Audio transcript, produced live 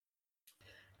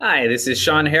Hi, this is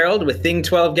Sean Harold with Thing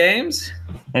 12 Games,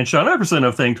 And Sean Epperson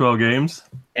of Thing 12 Games.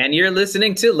 and you're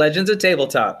listening to Legends of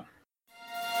Tabletop.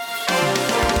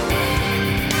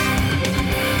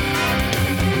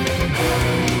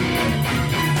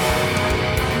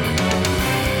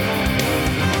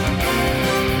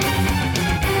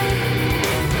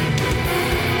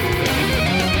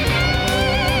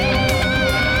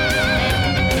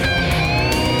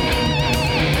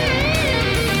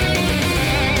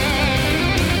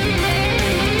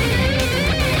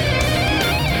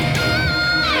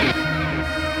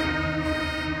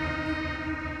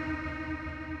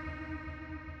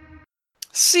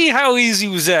 See how easy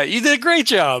was that? You did a great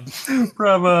job.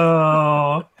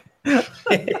 Bravo.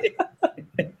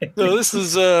 So this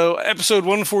is episode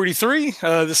 143.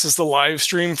 This is the live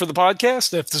stream for the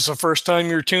podcast. If this is the first time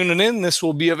you're tuning in, this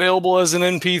will be available as an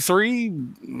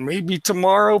MP3 maybe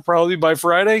tomorrow, probably by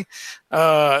Friday.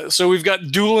 So we've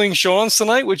got dueling Sean's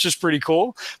tonight, which is pretty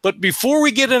cool. But before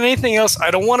we get into anything else,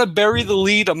 I don't want to bury the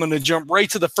lead. I'm going to jump right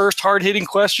to the first hard-hitting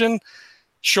question.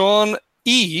 Sean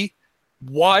E.,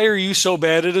 why are you so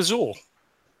bad at Azul?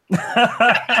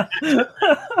 Why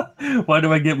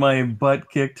do I get my butt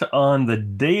kicked on the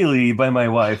daily by my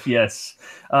wife? Yes.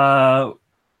 I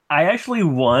actually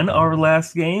won our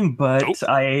last game, but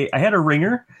I had a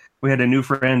ringer. We had a new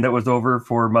friend that was over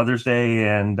for Mother's Day,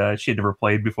 and she had never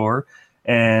played before.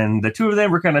 And the two of them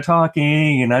were kind of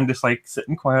talking, and I'm just like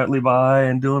sitting quietly by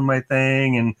and doing my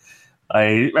thing. And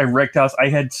I wrecked house. I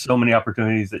had so many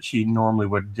opportunities that she normally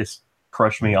would just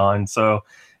crush me on. So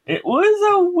it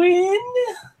was a win.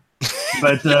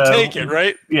 But take it,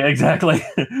 right? Yeah, exactly.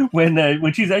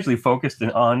 When she's actually focused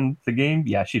on the game,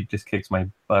 yeah, she just kicks my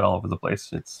butt all over the place.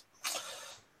 It's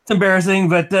embarrassing,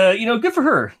 but good for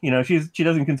her. She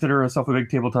doesn't consider herself a big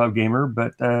tabletop gamer,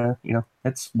 but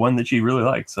it's one that she really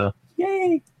likes. So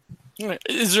yay!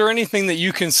 Is there anything that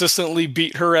you consistently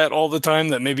beat her at all the time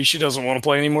that maybe she doesn't want to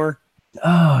play anymore?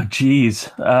 Oh, geez.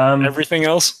 Everything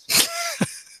else.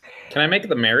 Can I make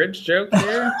the marriage joke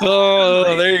here?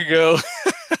 Oh, there you go.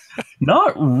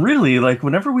 Not really. Like,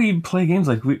 whenever we play games,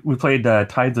 like we played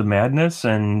Tides of Madness,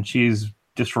 and she's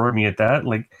destroyed me at that.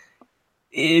 Like,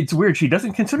 it's weird. She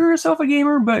doesn't consider herself a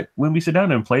gamer, but when we sit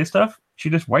down and play stuff, she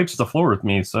just wipes the floor with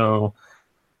me. So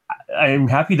I'm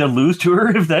happy to lose to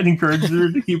her if that encourages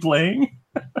her to keep playing.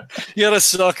 You got a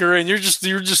sucker, and you're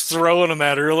just throwing them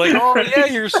at her. You're like, oh yeah,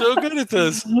 you're so good at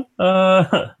this.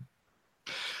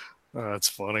 Oh, that's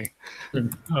funny.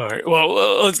 All right.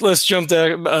 Well, let's jump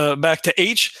back to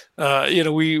H.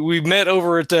 We met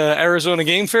over at Arizona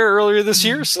Game Fair earlier this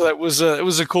year, so that was it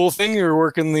was a cool thing. You were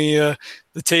working the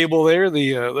table there,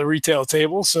 the retail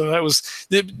table. So that was.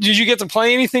 Did you get to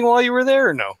play anything while you were there,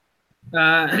 or no?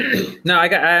 No,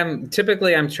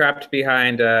 I'm trapped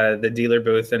behind the dealer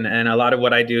booth, and a lot of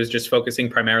what I do is just focusing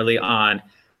primarily on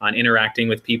interacting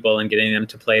with people and getting them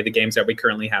to play the games that we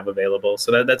currently have available.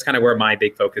 So that's kind of where my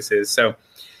big focus is. So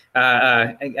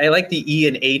I like the E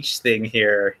and H thing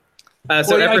here.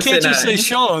 So well, Epperson, I can't just say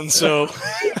Sean, so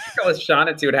go with Sean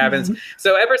and see what happens.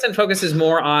 So Epperson focuses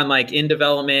more on like in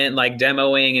development, like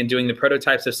demoing and doing the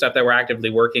prototypes of stuff that we're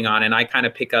actively working on. And I kind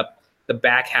of pick up the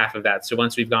back half of that. So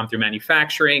once we've gone through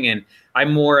manufacturing, and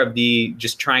I'm more of the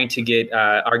just trying to get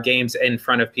our games in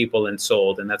front of people and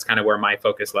sold. And that's kind of where my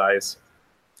focus lies.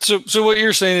 So what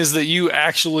you're saying is that you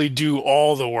actually do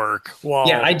all the work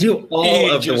while I do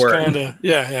all of the work.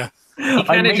 Yeah.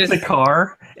 I make the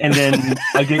car, and then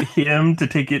I get him to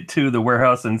take it to the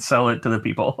warehouse and sell it to the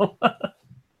people.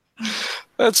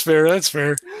 That's fair.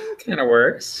 Kind of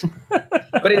works.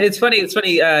 But it's funny.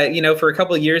 For a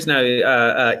couple of years now,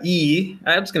 E,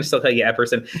 I'm just going to still call you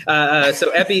Epperson. So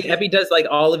Epi does like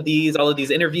all of these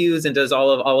interviews and does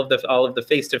all of the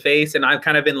face to face, and I've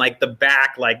kind of been like the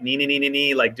back, like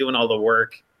nee, like doing all the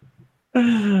work.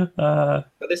 But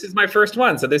this is my first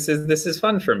one, so this is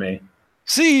fun for me.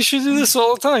 See, you should do this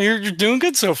all the time. You're doing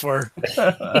good so far.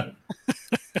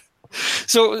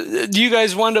 So, do you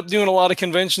guys wind up doing a lot of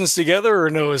conventions together, or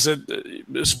no? Is it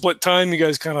a split time? You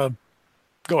guys kind of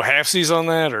go halfsies on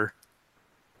that, or?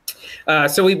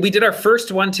 So we did our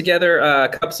first one together a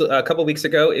couple weeks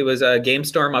ago. It was a Game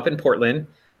Storm up in Portland.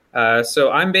 So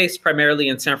I'm based primarily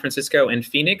in San Francisco and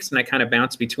Phoenix, and I kind of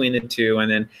bounce between the two. And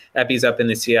then Epi's up in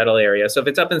the Seattle area. So if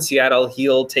it's up in Seattle,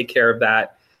 he'll take care of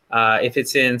that. If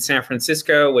it's in San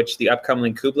Francisco, which the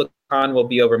upcoming KublaCon will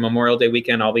be over Memorial Day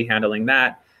weekend, I'll be handling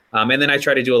that. And then I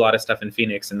try to do a lot of stuff in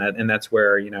Phoenix, and that's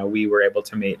where we were able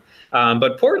to meet.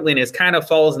 But Portland is kind of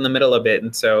falls in the middle a bit,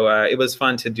 and so it was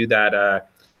fun to do that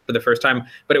for the first time.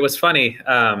 But it was funny.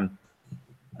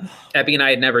 Epi and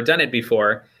I had never done it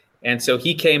before, And so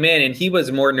he came in and he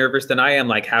was more nervous than I am.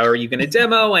 Like, how are you going to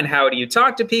demo? And how do you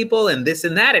talk to people? And this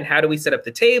and that. And how do we set up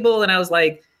the table? And I was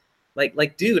like,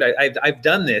 dude, I've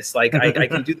done this. Like, I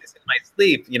can do this in my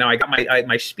sleep. You know, I got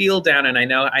my spiel down, and I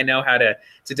know how to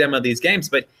demo these games.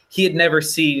 But he had never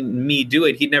seen me do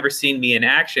it. He'd never seen me in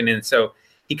action. And so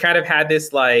he kind of had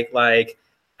this like,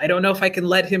 I don't know if I can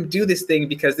let him do this thing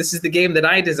because this is the game that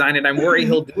I designed, and I'm worried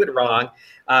he'll do it wrong.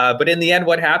 But in the end,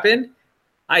 what happened?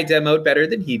 I demoed better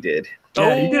than he did.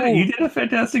 Yeah, you did a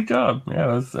fantastic job.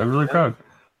 Yeah, I'm really proud.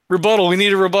 Rebuttal. We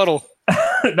need a rebuttal.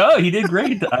 No, he did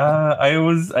great.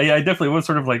 I definitely was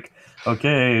sort of like,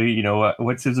 okay, you know,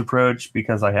 what's his approach?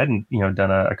 Because I hadn't, you know, done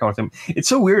a con with him. It's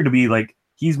so weird to be like,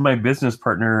 he's my business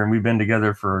partner and we've been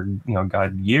together for, you know,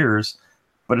 God, years,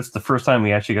 but it's the first time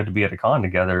we actually got to be at a con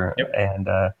together. Yep. And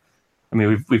I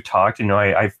mean, we've talked, you know,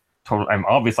 I'm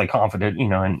obviously confident, you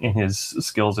know, in his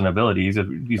skills and abilities.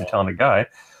 He's a talented guy.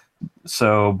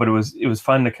 So, but it was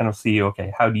fun to kind of see,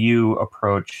 okay, how do you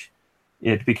approach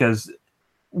it? Because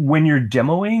when you're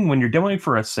demoing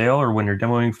for a sale or when you're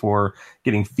demoing for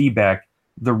getting feedback,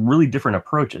 they're really different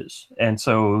approaches. And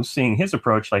so seeing his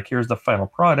approach, like, here's the final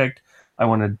product, I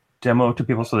want to demo to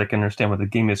people so they can understand what the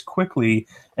game is quickly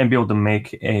and be able to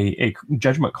make a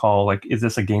judgment call, like, is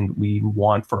this a game that we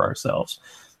want for ourselves?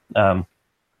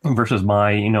 Versus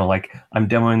my, you know, like, I'm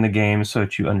demoing the game so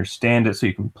that you understand it, so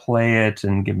you can play it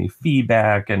and give me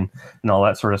feedback and all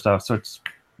that sort of stuff. So it's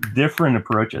different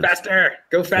approaches. Faster,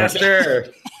 go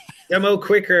faster, demo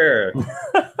quicker.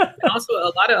 And also,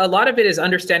 a lot of it is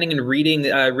understanding and reading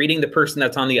the person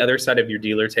that's on the other side of your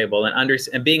dealer table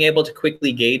and being able to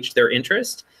quickly gauge their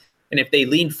interest. And if they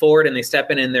lean forward and they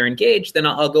step in and they're engaged, then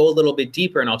I'll go a little bit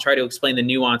deeper and I'll try to explain the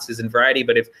nuances and variety.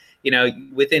 But if, you know,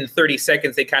 within 30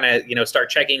 seconds they kind of, you know, start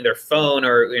checking their phone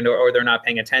or, you know, or they're not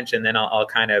paying attention, then I'll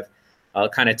kind of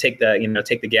take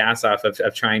the gas off of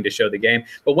trying to show the game.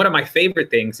 But one of my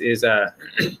favorite things is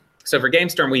so for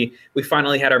GameStorm, we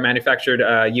finally had our manufactured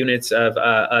units of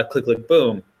Click Click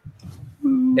Boom.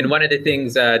 And one of the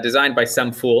things designed by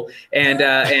some fool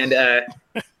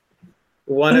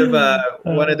one of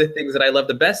the things that I love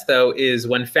the best, though, is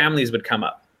when families would come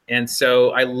up. And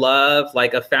so I love,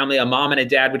 like, a mom and a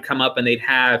dad would come up and they'd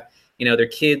have, you know, their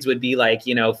kids would be like,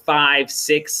 you know, 5,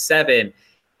 6, 7.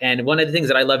 And one of the things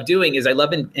that I love doing is I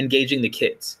love engaging the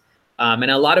kids.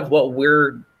 And a lot of what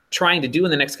we're trying to do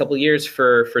in the next couple of years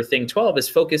for Thing 12 is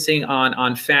focusing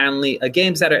on family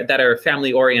games that are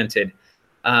family oriented.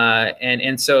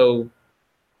 And so,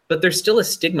 but there's still a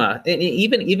stigma, and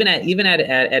even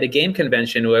at a game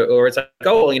convention where it's like,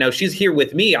 oh, you know, she's here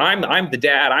with me. I'm the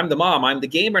dad, I'm the mom, I'm the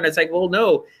gamer, and it's like, well,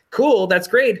 no, cool, that's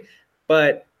great,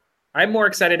 but I'm more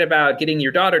excited about getting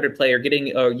your daughter to play or getting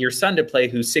your son to play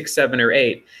who's 6, 7, or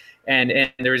 8.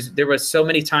 And there was so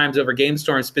many times over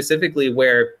GameStorm specifically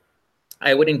where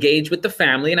I would engage with the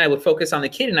family and I would focus on the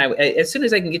kid, and as soon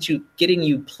as I can getting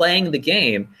you playing the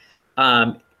game,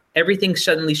 everything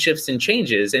suddenly shifts and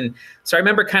changes. And so I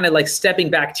remember kind of like stepping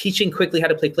back, teaching quickly how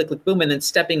to play Click Click Boom, and then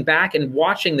stepping back and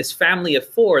watching this family of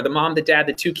 4, the mom, the dad,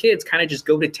 the 2 kids, kind of just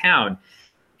go to town.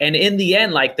 And in the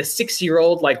end, like, the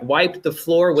 6-year-old like wiped the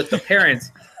floor with the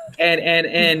parents,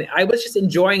 and I was just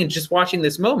enjoying and just watching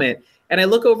this moment. And I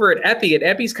look over at Epi, and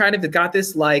Epi's kind of got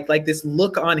this like this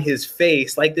look on his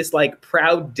face, like this like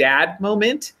proud dad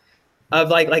moment of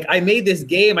like I made this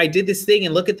game, I did this thing,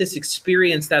 and look at this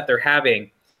experience that they're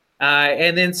having.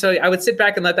 And then so I would sit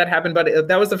back and let that happen. But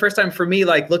that was the first time for me,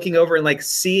 like, looking over and like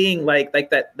seeing like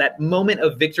that moment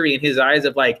of victory in his eyes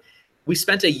of like, we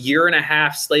spent 1.5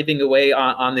 years slaving away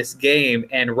on this game,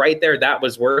 and right there, that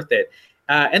was worth it.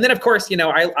 And then, of course, you know,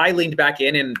 I leaned back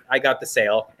in and I got the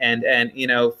sale. And you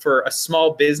know, for a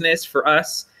small business, for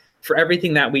us, for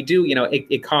everything that we do, you know,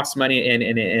 it costs money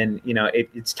and you know,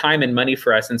 it's time and money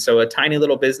for us. And so a tiny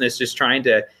little business just trying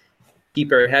to keep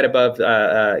her head above,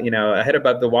 head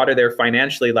above the water there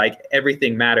financially, like,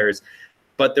 everything matters.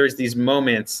 But there's these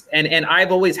moments, and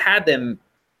I've always had them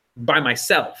by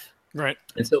myself. Right.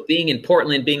 And so being in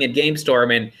Portland, being at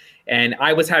GameStorm, and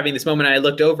I was having this moment, and I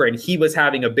looked over, and he was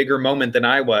having a bigger moment than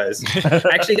I was.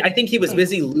 Actually, I think he was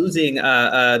busy losing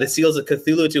the Seals of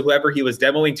Cthulhu to whoever he was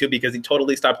demoing to, because he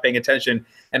totally stopped paying attention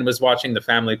and was watching the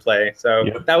family play. So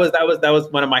yep. that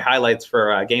was one of my highlights for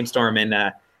GameStorm,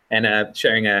 and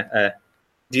sharing a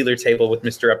dealer table with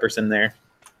Mr. Upperson there.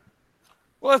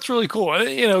 Well, that's really cool.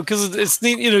 You know, because it's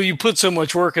neat. You know, you put so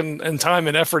much work and time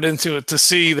and effort into it to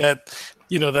see that,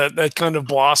 you know, that kind of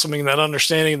blossoming, that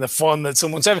understanding, the fun that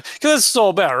someone's having. Because that's what it's all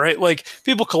about, right? Like,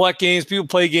 people collect games, people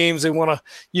play games, they want to,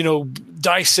 you know,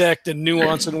 dissect and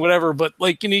nuance and whatever. But,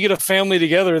 like, you know, you get a family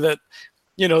together that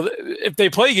if they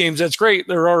play games, that's great.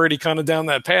 They're already kind of down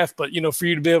that path. But for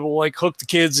you to be able to like hook the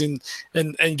kids and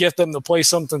get them to play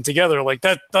something together like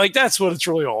that, like that's what it's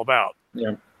really all about.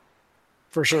 Yeah,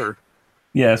 for sure.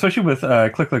 Yeah, especially with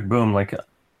Click Click Boom, like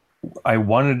I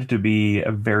wanted it to be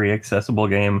a very accessible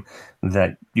game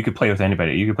that you could play with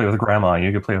anybody. You could play with grandma,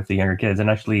 you could play with the younger kids, and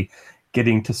actually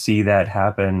getting to see that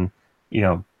happen,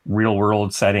 real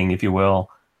world setting, if you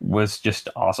will, was just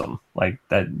awesome. Like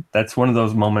that's one of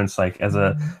those moments, like as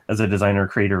a designer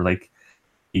creator, like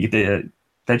you get to,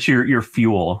 that's your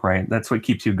fuel, right? That's what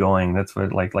keeps you going. That's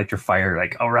what like your fire,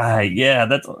 like, all right, yeah,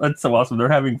 that's so awesome. They're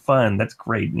having fun. That's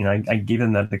great. I gave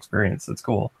them that experience. That's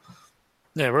cool.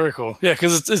 Yeah, very cool. Yeah,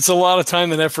 because it's a lot of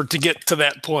time and effort to get to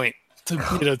that point to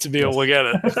be able to get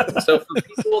it. So for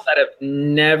people that have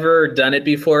never done it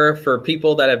before, for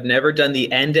people that have never done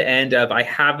the end-to-end of I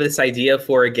have this idea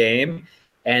for a game,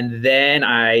 and then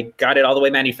I got it all the way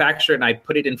manufactured and I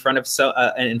put it in front of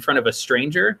a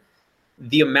stranger,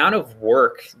 the amount of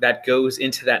work that goes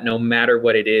into that, no matter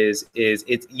what it is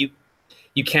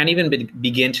you can't even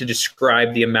begin to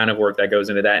describe the amount of work that goes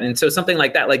into that. And so something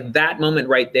like that moment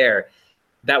right there,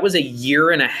 that was a year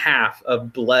and a half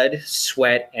of blood,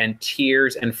 sweat, and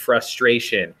tears and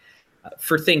frustration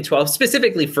for Thing 12,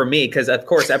 specifically for me, because of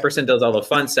course Epperson does all the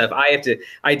fun stuff.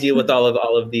 I deal with all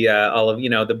of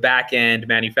the back end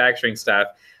manufacturing stuff.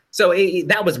 So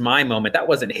that was my moment. That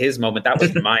wasn't his moment. That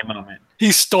was my moment.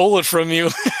 He stole it from you.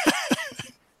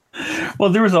 Well,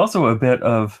 there was also a bit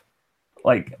of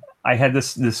like I had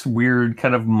this weird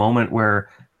kind of moment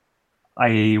where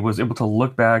I was able to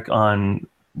look back on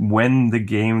when the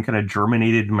game kind of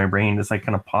germinated in my brain, just like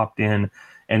kind of popped in,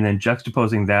 and then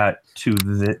juxtaposing that to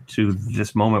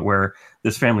this moment where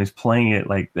this family's playing it,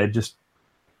 like that just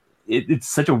it's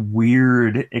such a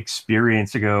weird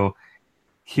experience to go,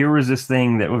 here was this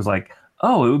thing that was like,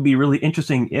 oh, it would be really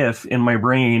interesting if in my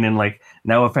brain, and like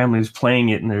now a family's playing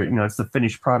it and they're, it's the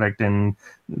finished product and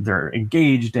they're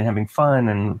engaged and having fun,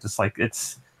 and just like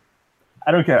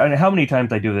I don't care how many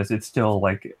times I do this, it's still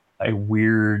like a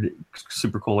weird,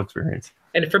 super cool experience.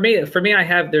 And for me, I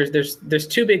have there's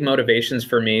two big motivations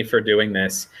for me for doing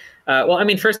this. Well, I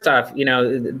mean, first off,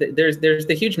 there's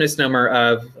the huge misnomer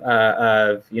of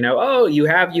oh, you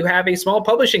have a small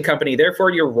publishing company, therefore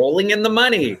you're rolling in the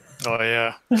money. Oh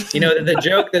yeah. The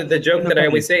joke that I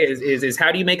always say is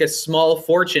how do you make a small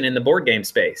fortune in the board game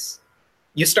space?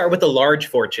 You start with a large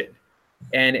fortune,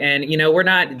 and we're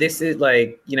not. This is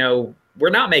like we're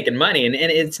not making money, and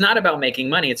it's not about making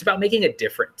money. It's about making a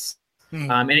difference.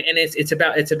 And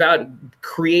it's about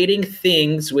creating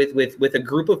things with a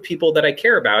group of people that I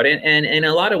care about, and in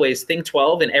a lot of ways, Thing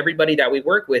 12 and everybody that we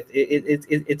work with,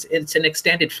 it's an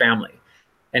extended family,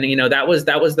 and that was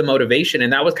the motivation,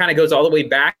 and that was kind of goes all the way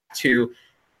back to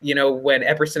when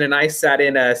Epperson and I sat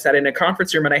in a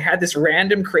conference room, and I had this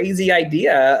random crazy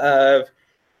idea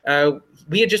of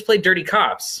we had just played Dirty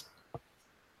Cops,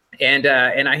 and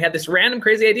I had this random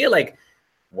crazy idea, like,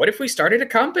 what if we started a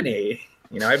company?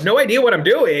 I have no idea what I'm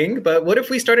doing, but what if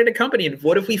we started a company, and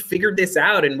what if we figured this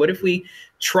out, and what if we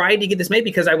tried to get this made?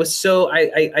 Because I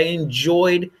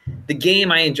enjoyed the game.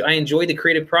 I enjoyed the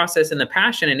creative process and the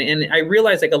passion. And I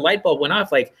realized like a light bulb went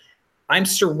off, like I'm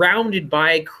surrounded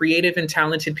by creative and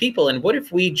talented people. And what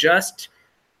if we just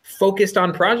focused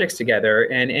on projects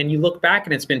together? And you look back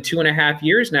and it's been 2.5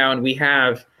 years now, and we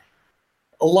have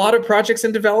a lot of projects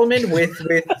in development with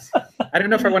I don't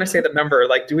know if I want to say the number.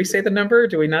 Like, do we say the number?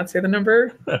 Do we not say the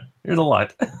number? There's a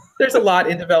lot. There's a lot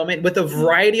in development with a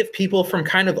variety of people from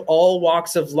kind of all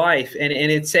walks of life. And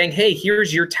it's saying, hey,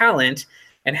 here's your talent,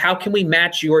 and how can we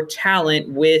match your talent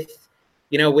with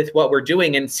what we're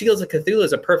doing? And Seals of Cthulhu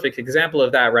is a perfect example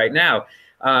of that right now.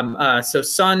 So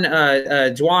Sun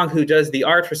Duong, who does the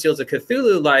art for Seals of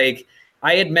Cthulhu, like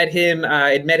I had met him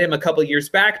a couple years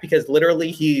back, because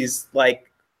literally he's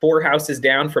like 4 houses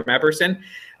down from Epperson.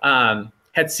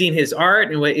 Had seen his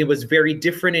art, and it was very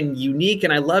different and unique,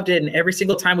 and I loved it. And every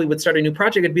single time we would start a new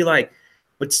project, it'd be like,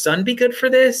 would Sun be good for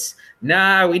this?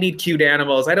 Nah, we need cute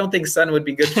animals. I don't think Sun would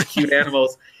be good for cute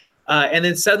animals. And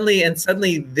then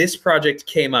suddenly this project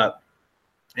came up,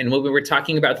 and when we were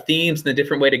talking about themes and the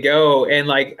different way to go, and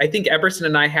like I think Epperson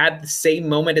and I had the same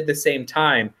moment at the same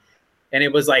time, and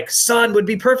it was like, Sun would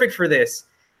be perfect for this.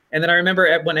 And then I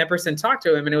remember when Epperson talked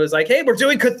to him, and it was like, hey, we're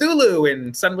doing Cthulhu,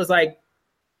 and Sun was like,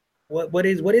 what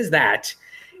is that?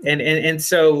 And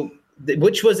so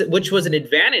which was an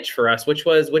advantage for us, which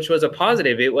was a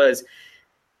positive. It was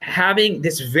having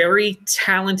this very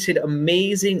talented,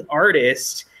 amazing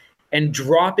artist and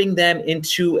dropping them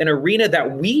into an arena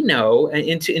that we know, and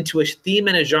into a theme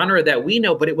and a genre that we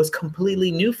know, but it was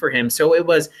completely new for him. So it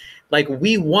was Like,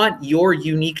 we want your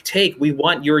unique take. We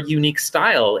want your unique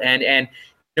style, and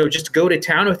just go to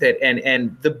town with it.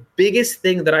 And the biggest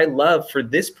thing that I love for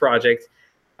this project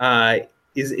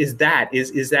is that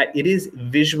it is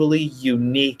visually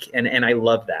unique, and I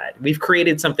love that. We've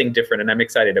created something different, and I'm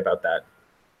excited about that.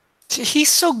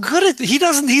 He's so good at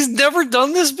he's never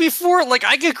done this before. Like,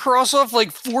 I could cross off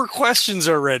like 4 questions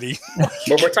already.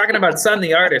 But we're talking about Sun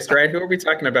the artist, right? Who are we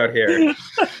talking about here?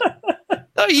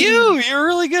 Oh, you're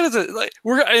really good at it. Like,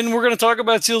 we're going to talk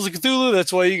about Seals of Cthulhu.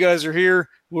 That's why you guys are here.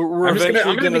 I'm gonna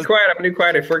be quiet. I'm gonna be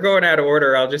quiet. If we're going out of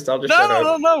order, I'll just shut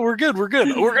up. No. We're good. We're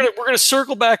gonna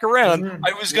circle back around.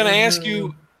 I was gonna ask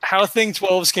you how Thing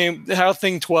 12 came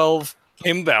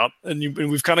about, and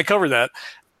we've kind of covered that.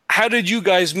 How did you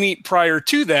guys meet prior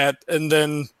to that, and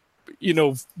then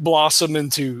blossom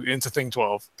into Thing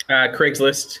 12?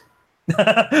 Craigslist.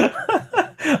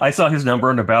 I saw his number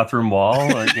on the bathroom wall.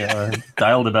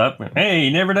 Dialed it up. Hey,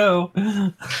 you never know.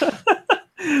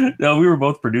 No, we were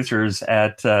both producers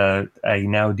at a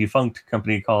now defunct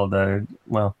company called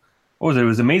what was it? It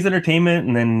was Amaze Entertainment,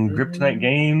 and then Kryptonite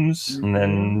Games, and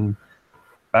then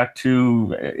back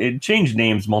to it changed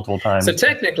names multiple times. So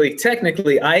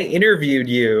technically, I interviewed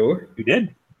you. You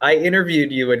did? I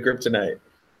interviewed you at Kryptonite.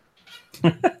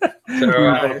 So we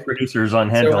were both producers on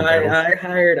handheld. So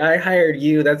I hired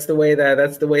you. That's the way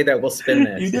that we'll spin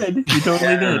this. You did. You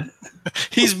totally did.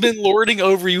 He's been lording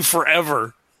over you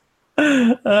forever.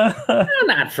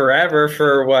 Not forever.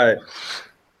 For what?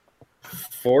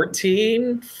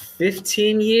 14,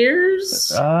 15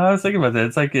 years? I was thinking about that.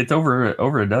 It's like it's over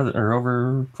a dozen, or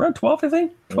over around 12, I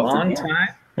think. 12 Long time.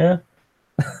 Yeah.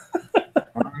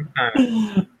 Long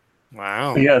time.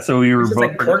 Wow. Yeah, so we were both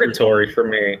like purgatory for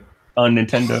me on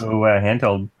Nintendo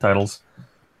handheld titles.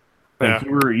 Yeah.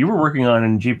 You were working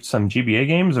on some GBA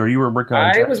games, or you were working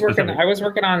on? I was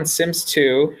working on Sims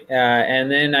 2,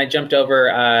 and then I jumped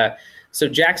over. So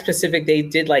Jakks Pacific, they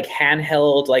did like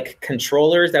handheld like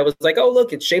controllers that was like, oh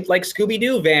look, it's shaped like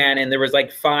Scooby-Doo van, and there was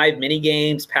like 5 mini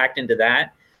games packed into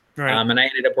that. Right. And I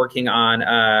ended up working on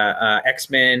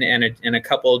X-Men and a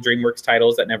couple DreamWorks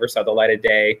titles that never saw the light of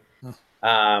day,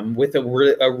 with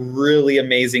a really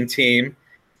amazing team.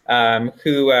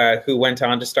 Who went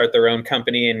on to start their own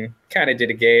company and kind of did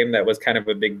a game that was kind of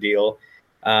a big deal.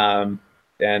 So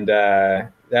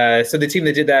the team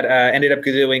that did that ended up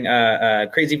doing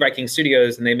Crazy Viking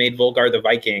Studios, and they made Volgar the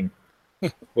Viking,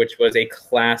 which was a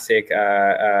classic,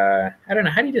 I don't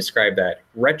know, how do you describe that?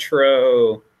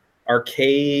 Retro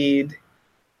arcade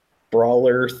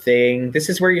brawler thing. This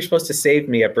is where you're supposed to save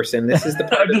me, Epperson. This is the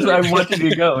part I'm watching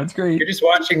you go. It's great. You're just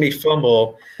watching me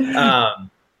fumble.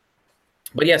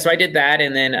 But yeah, so I did that,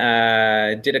 and then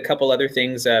did a couple other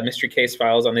things. Mystery Case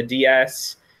Files on the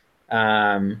DS. Did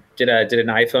an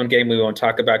iPhone game we won't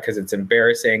talk about because it's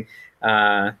embarrassing.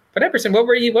 But Epperson, what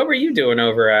were you doing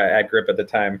over at Grip at the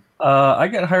time? I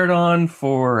got hired on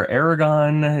for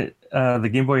Aragon, the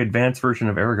Game Boy Advance version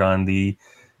of Aragon, the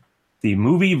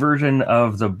movie version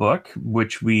of the book,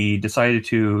 which we decided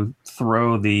to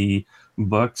throw the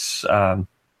books.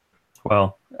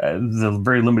 The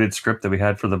very limited script that we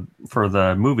had for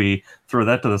the movie, throw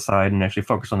that to the side and actually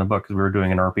focus on the book, because we were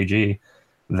doing an RPG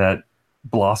that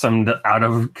blossomed out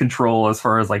of control as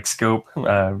far as like scope,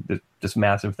 just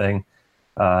massive thing.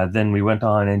 Then we went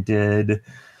on and did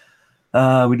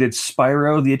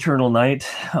Spyro the Eternal Night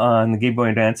on the Game Boy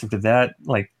Advance. After that,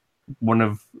 like a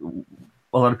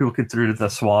lot of people considered it the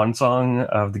swan song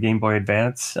of the Game Boy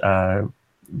Advance.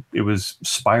 It was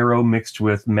Spyro mixed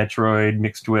with Metroid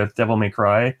mixed with Devil May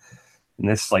Cry, and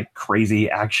this like crazy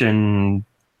action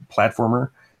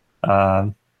platformer.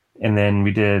 And then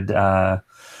we did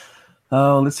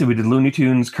we did Looney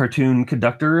Tunes Cartoon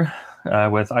Conductor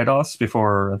with IDOS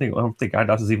before. I don't think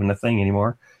IDOS is even a thing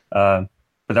anymore. But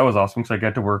that was awesome because I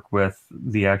got to work with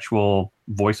the actual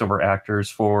voiceover actors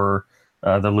for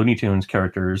the Looney Tunes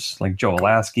characters, like Joe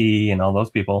Lasky and all those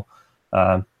people.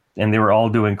 And they were all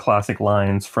doing classic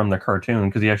lines from the cartoon,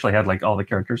 because he actually had like all the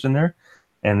characters in there,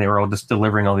 and they were all just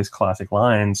delivering all these classic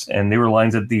lines. And they were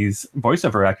lines that these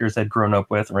voiceover actors had grown up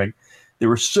with. Right? They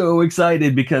were so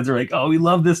excited because they're like, "Oh, we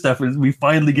love this stuff. We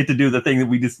finally get to do the thing that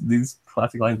these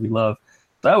classic lines we love."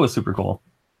 That was super cool.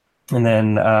 And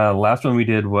then last one we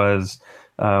did was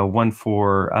one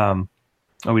for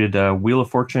we did Wheel of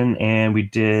Fortune, and we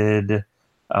did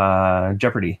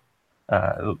Jeopardy.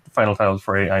 The final title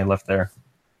before I left there.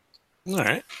 All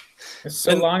right. It's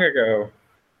so long ago.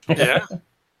 Yeah.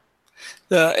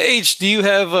 H, do you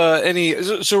have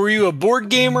any? So, were you a board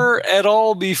gamer at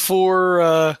all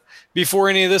before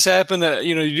any of this happened?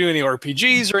 You do any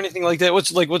RPGs or anything like that?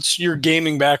 What's your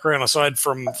gaming background aside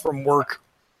from work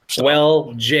style?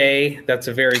 Well, Jay, that's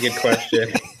a very good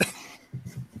question.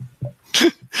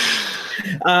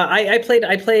 I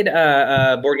played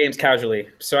board games casually,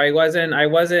 so I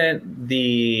wasn't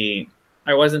the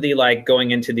like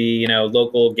going into the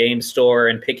local game store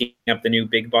and picking up the new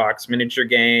big box miniature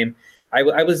game.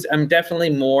 I'm definitely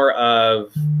more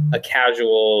of a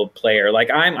casual player. Like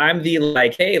I'm the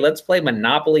like, hey, let's play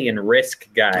Monopoly and Risk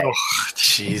guy. Oh,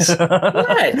 jeez.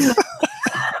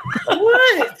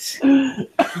 What?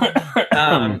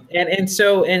 And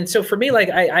so for me, like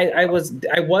I was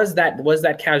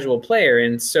that casual player,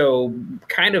 and so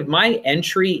kind of my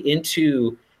entry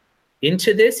into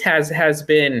this has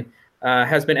been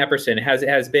Epperson,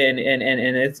 has been,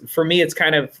 and it's, for me, it's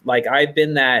kind of like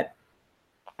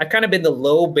I've kind of been the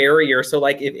low barrier. So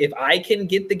like if I can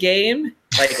get the game,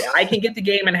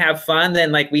 and have fun,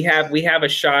 then like we have a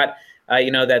shot,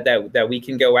 that we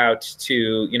can go out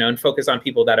to, and focus on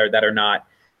people that are not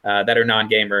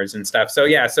non-gamers and stuff. So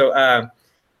yeah,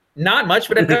 not much,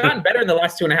 but I've gotten better in the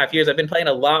last 2.5 years. I've been playing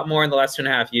a lot more in the last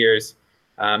 2.5 years,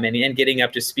 and getting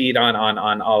up to speed on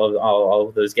all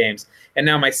of those games. And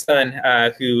now my son,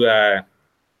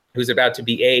 who's about to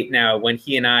be 8 now, when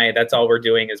he and I, that's all we're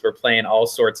doing is we're playing all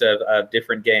sorts of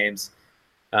different games.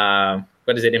 What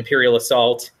is it? Imperial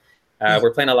Assault.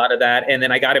 We're playing a lot of that. And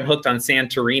then I got him hooked on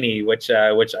Santorini, which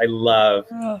I love.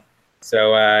 Oh.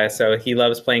 So he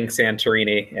loves playing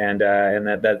Santorini, and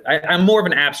I'm more of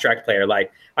an abstract player.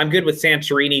 Like I'm good with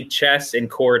Santorini, chess, and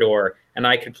Corridor, and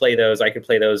I could play those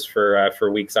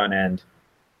for weeks on end.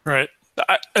 Right.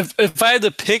 If I had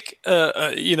to pick,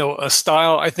 a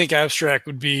style, I think abstract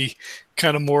would be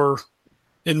kind of more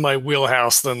in my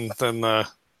wheelhouse than some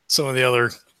of the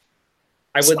other.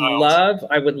 I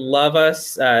would love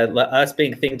us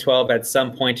being Thing 12 at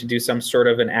some point to do some sort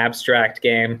of an abstract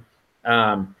game,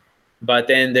 but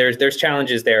then there's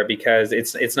challenges there because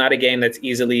it's not a game that's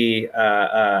easily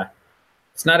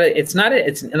it's not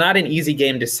an easy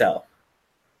game to sell,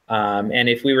 and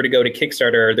if we were to go to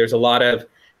Kickstarter, there's a lot of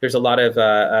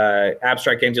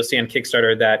abstract games you'll see on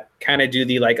Kickstarter that kind of do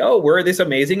the like, oh, we're this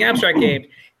amazing abstract game,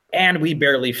 and we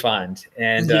barely fund.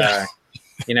 And,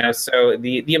 so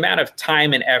the amount of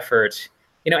time and effort,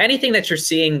 anything that you're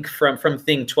seeing from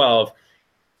Thing 12,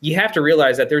 you have to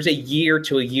realize that there's a year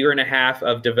to a year and a half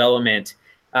of development.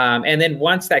 And then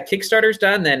once that Kickstarter's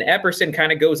done, then Epperson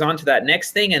kind of goes on to that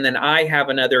next thing. And then I have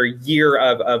another year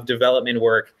of development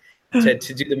work to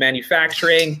do the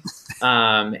manufacturing,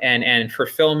 and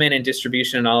fulfillment and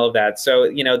distribution and all of that. So,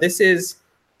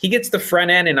 he gets the front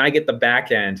end and I get the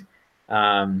back end.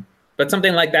 But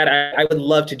something like that, I would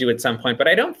love to do at some point, but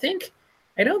I don't think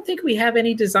we have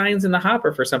any designs in the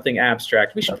hopper for something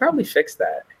abstract. We should probably fix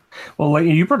that. Well, like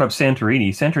you brought up Santorini.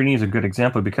 Santorini is a good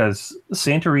example because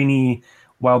Santorini,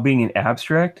 while being an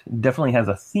abstract, definitely has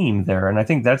a theme there. And I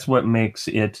think that's what makes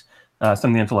it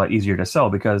something that's a lot easier to sell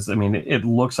because, I mean, it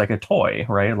looks like a toy,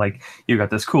 right? Like you got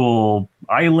this cool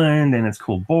island and it's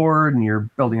cool board and you're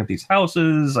building up these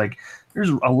houses. Like there's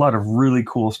a lot of really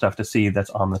cool stuff to see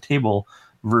that's on the table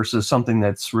versus something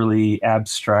that's really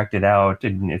abstracted out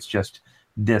and it's just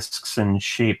discs and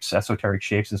shapes, esoteric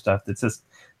shapes and stuff.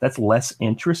 That's less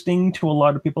interesting to a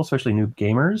lot of people, especially new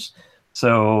gamers.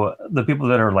 So the people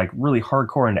that are like really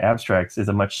hardcore into abstracts is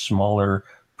a much smaller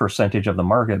percentage of the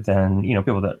market than,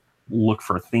 people that look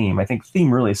for theme. I think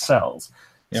theme really sells.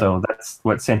 Yep. So that's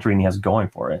what Santorini has going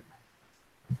for it.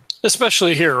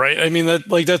 Especially here, right? I mean,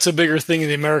 that's a bigger thing in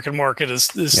the American market is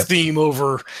Yep. theme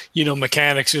over,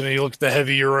 mechanics. You look at the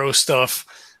heavy Euro stuff,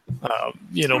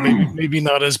 maybe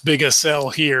not as big a sell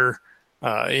here,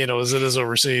 as it is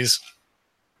overseas.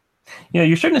 Yeah,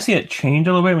 you're starting to see it change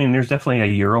a little bit. I mean, there's definitely a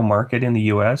Euro market in the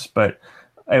U.S., but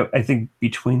I think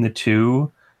between the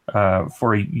two,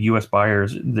 for U.S.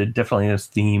 buyers, there definitely is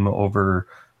theme over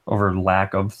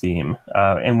lack of theme.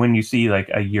 And when you see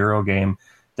like a Euro game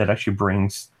that actually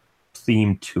brings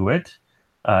theme to it,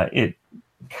 it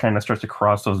kind of starts to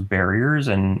cross those barriers,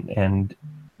 and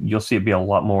you'll see it be a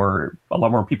lot more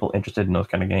people interested in those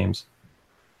kind of games.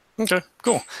 Okay,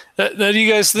 cool. Now, do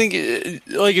you guys think,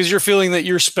 is your feeling that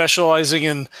you're specializing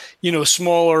in,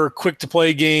 smaller,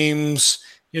 quick-to-play games,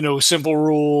 simple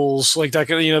rules, like that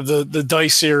kind of, the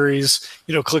dice series,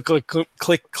 click, click, click,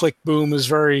 click, click, boom is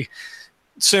very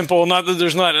simple. Not that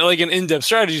there's not, like, an in-depth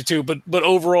strategy to, but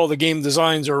overall the game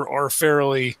designs are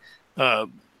fairly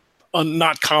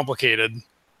not complicated,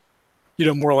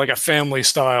 more like a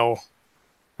family-style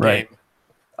right. game.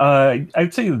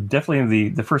 I'd say definitely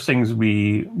the first things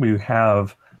we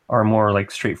have are more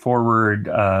like straightforward,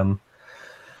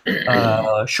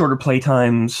 shorter play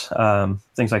times,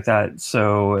 things like that.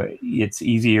 So it's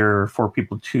easier for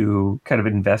people to kind of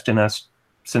invest in us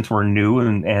since we're new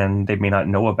and they may not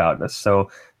know about us.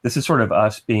 So this is sort of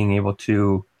us being able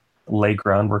to lay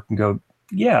groundwork and go,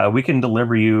 yeah, we can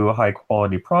deliver you high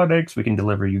quality products. We can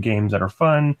deliver you games that are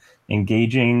fun,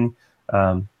 engaging,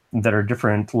 that are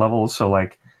different levels. So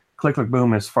like Click Click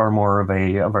Boom is far more of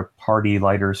a party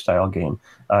lighter style game.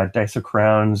 Dice of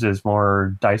Crowns is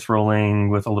more dice rolling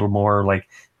with a little more like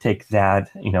take that,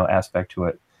 aspect to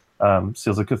it.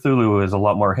 Seals of Cthulhu is a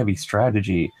lot more heavy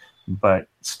strategy, but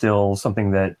still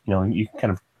something that, you can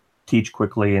kind of teach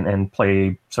quickly and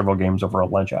play several games over a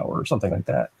lunch hour or something like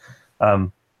that.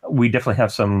 We definitely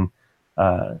have some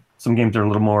games that are a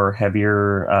little more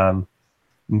heavier,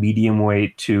 medium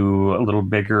weight to a little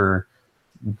bigger,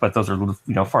 but those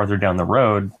are farther down the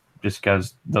road just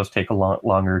because those take a lot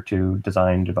longer to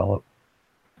design, develop.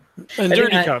 And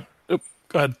Dirty Cup. Go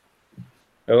ahead.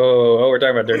 Oh, we're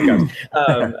talking about Dirty Cups.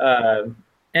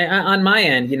 And on my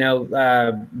end,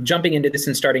 jumping into this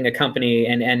and starting a company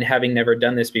and having never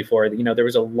done this before, there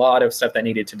was a lot of stuff that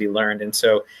needed to be learned, and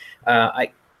so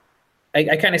I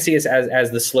kind of see us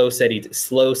as the slow,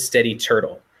 steady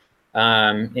turtle.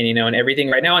 And everything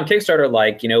right now on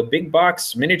Kickstarter, big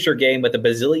box miniature game with a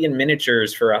bazillion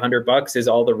miniatures for $100 is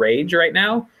all the rage right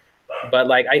now. But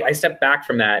I stepped back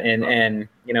from that, and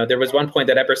there was one point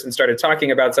that Epperson started talking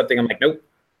about something. I'm like, nope.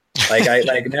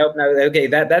 Nope. No, okay,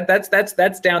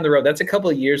 that's down the road. That's a couple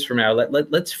of years from now.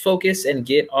 Let's focus and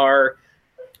get our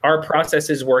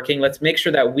processes working. Let's make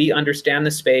sure that we understand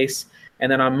the space. And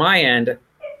then on my end,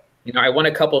 I want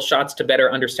a couple shots to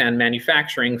better understand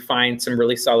manufacturing, find some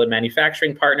really solid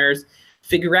manufacturing partners,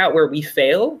 figure out where we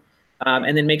fail,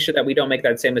 and then make sure that we don't make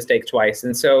that same mistake twice.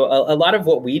 And so a lot of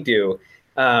what we do,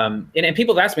 and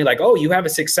people have asked me oh, you have a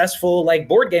successful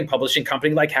board game publishing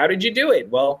company. How did you do it?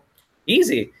 Well,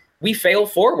 easy. We fail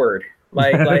forward. We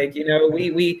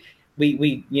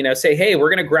say, hey, we're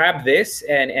going to grab this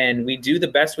and we do the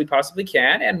best we possibly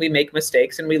can, and we make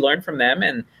mistakes and we learn from them.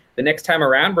 And the next time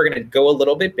around, we're going to go a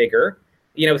little bit bigger.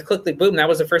 With Click Click Boom, that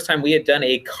was the first time we had done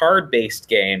a card-based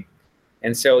game.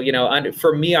 And so,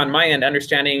 for me on my end,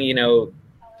 understanding,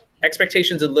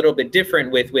 expectations a little bit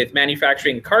different with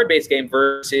manufacturing a card-based game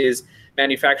versus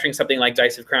manufacturing something like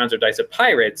Dice of Crowns or Dice of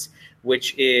Pirates,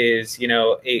 which is,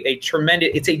 a tremendous,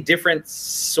 it's a different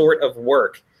sort of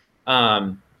work.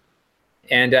 If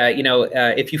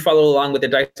you follow along with the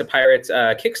Dice of Pirates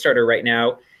Kickstarter right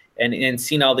now and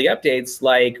seen all the updates,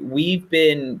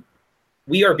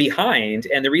 we are behind.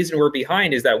 And the reason we're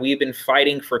behind is that we've been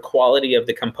fighting for quality of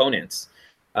the components.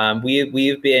 We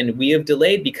have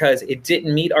delayed because it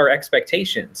didn't meet our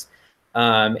expectations.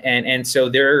 And so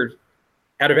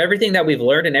out of everything that we've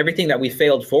learned and everything that we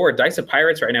failed forward, Dice of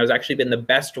Pirates right now has actually been the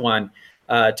best one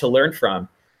to learn from.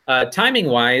 Timing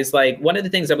wise, one of the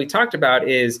things that we talked about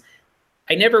is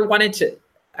I kind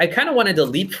of wanted to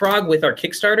leapfrog with our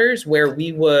Kickstarters where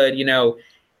we would,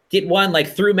 get one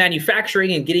through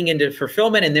manufacturing and getting into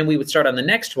fulfillment, and then we would start on the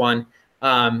next one.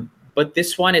 But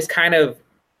this one is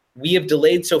we have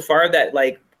delayed so far that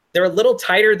they're a little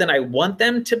tighter than I want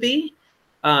them to be.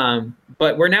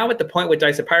 But we're now at the point with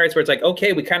Dice of Pirates where it's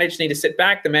okay, we kind of just need to sit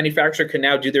back. The manufacturer can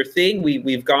now do their thing.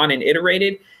 We've gone and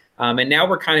iterated. And now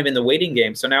we're kind of in the waiting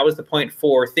game. So now is the point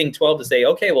for Thing 12 to say,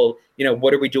 okay, well,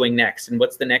 what are we doing next? And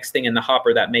what's the next thing in the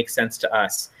hopper that makes sense to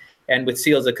us? And with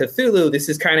Seals of Cthulhu, this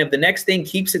is kind of the next thing,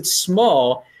 keeps it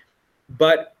small.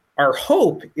 But our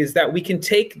hope is that we can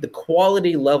take the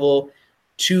quality level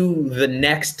to the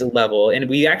next level. And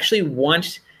we actually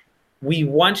want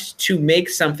to make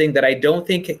something that I don't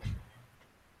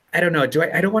know.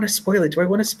 I don't want to spoil it. Do I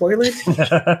want to spoil it?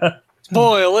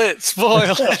 Spoil it.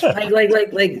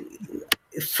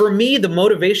 For me, the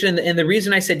motivation and the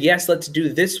reason I said, yes, let's do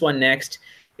this one next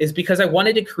is because I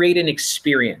wanted to create an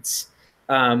experience.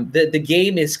 The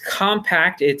game is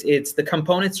compact. It's the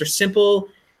components are simple.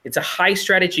 It's a high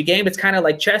strategy game. It's kind of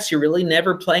like chess. You're really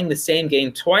never playing the same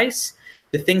game twice.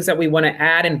 The things that we want to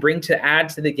add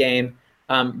to the game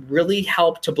really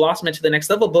help to blossom into the next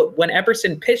level. But when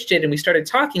Epperson pitched it and we started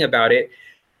talking about it,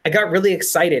 I got really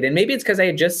excited. And maybe it's because I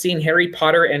had just seen Harry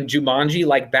Potter and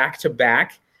Jumanji back to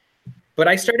back. But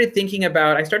I started thinking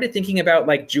about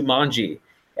Jumanji.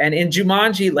 And in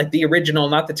Jumanji, the original,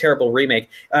 not the terrible remake,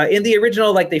 in the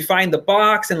original, they find the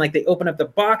box and they open up the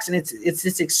box and it's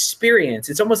this experience.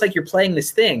 It's almost like you're playing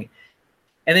this thing.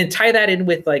 And then tie that in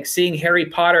with seeing Harry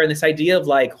Potter and this idea of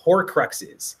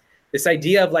Horcruxes. This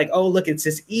idea of oh, look, it's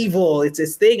this evil, it's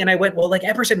this thing. And I went, well,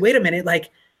 Epperson, wait a minute,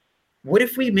 what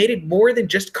if we made it more than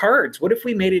just cards? What if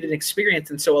we made it an experience?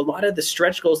 And so a lot of the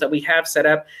stretch goals that we have set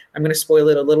up, I'm going to spoil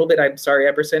it a little bit. I'm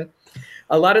sorry, Epperson.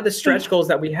 A lot of the stretch goals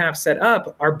that we have set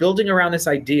up are building around this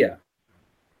idea.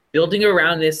 building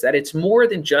around this, that it's more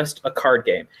than just a card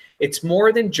game. It's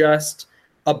more than just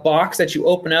a box that you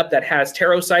open up that has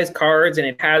tarot-sized cards and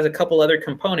it has a couple other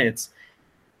components.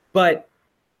 But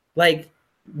like,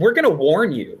 we're gonna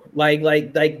warn you, like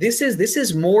this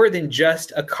is more than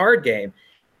just a card game.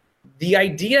 The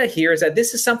idea here is that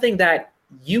this is something that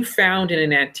you found in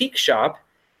an antique shop,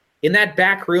 in that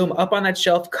back room, up on that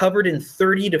shelf, covered in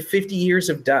 30 to 50 years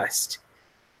of dust.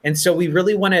 And so we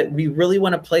really want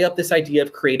to play up this idea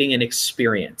of creating an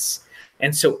experience.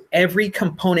 And so every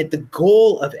component, the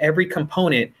goal of every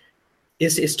component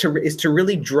is to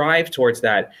really drive towards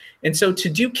that. And so to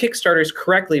do Kickstarters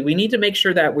correctly, we need to make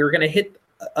sure that we're going to hit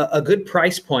a good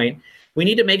price point. We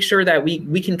need to make sure that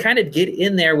we can kind of get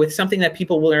in there with something that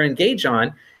people will engage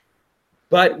on,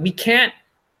 but we can't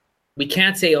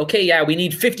say, okay, yeah, we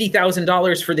need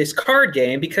 $50,000 for this card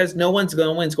game, because no one's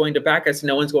going to back us.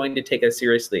 No one's going to take us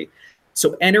seriously.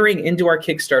 So entering into our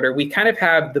Kickstarter, we kind of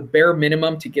have the bare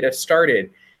minimum to get us started.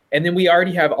 And then we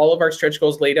already have all of our stretch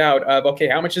goals laid out of, okay,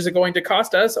 how much is it going to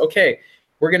cost us? Okay,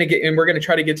 we're going to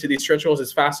try to get to these stretch goals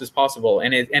as fast as possible.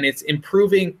 And it's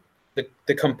improving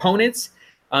the components,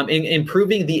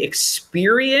 improving the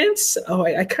experience. Oh,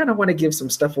 I kind of want to give some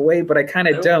stuff away, but I kind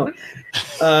of don't.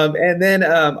 And then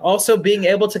also being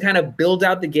able to kind of build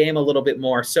out the game a little bit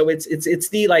more. So it's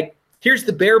the, like, here's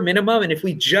the bare minimum. And if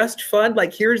we just fund,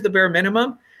 like, here's the bare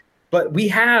minimum, but we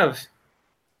have,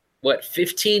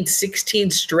 15,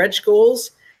 16 stretch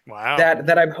goals. Wow.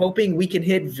 that I'm hoping we can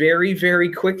hit very,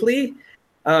 very quickly,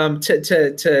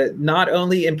 to not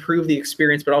only improve the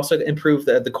experience, but also to improve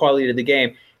the quality of the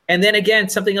game. And then again,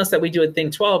 something else that we do at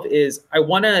Thing 12 is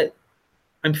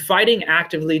I'm fighting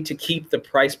actively to keep the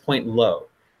price point low.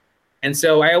 And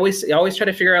so I always try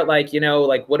to figure out, like,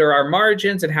 what are our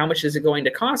margins and how much is it going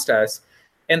to cost us?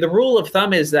 And the rule of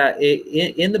thumb is that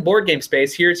in the board game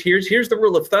space, here's the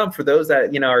rule of thumb for those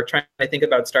that, are trying to think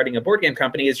about starting a board game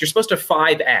company, is you're supposed to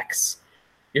 5x.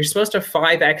 You're supposed to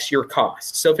 5x your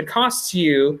cost. So if it costs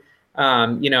you,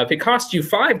 if it costs you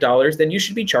 $5, then you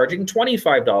should be charging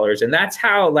 $25. And that's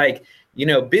how, like,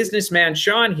 businessman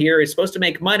Sean here is supposed to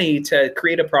make money to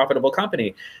create a profitable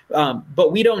company.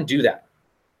 But we don't do that.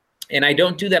 And I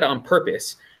don't do that on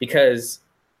purpose, because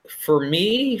for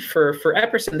me, for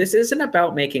Epperson, this isn't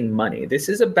about making money. This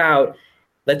is about,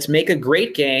 let's make a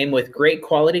great game with great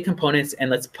quality components, and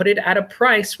let's put it at a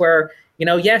price where,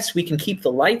 yes, we can keep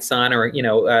the lights on, or,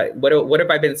 what have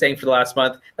I been saying for the last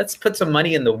month? Let's put some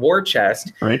money in the war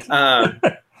chest, right?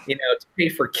 To pay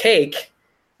for cake.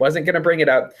 Wasn't going to bring it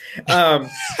up. But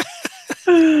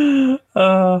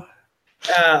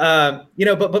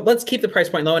let's keep the price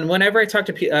point low. And whenever I talk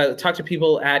to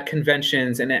people at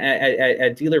conventions and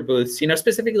at dealer booths,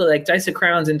 specifically like Dice of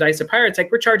Crowns and Dice of Pirates,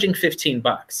 like, we're charging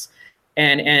 $15,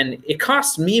 and it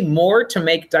costs me more to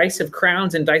make Dice of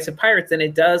Crowns and Dice of Pirates than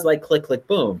it does like Click Click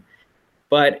Boom.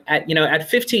 But at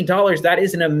 $15, that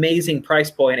is an amazing price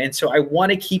point, and so I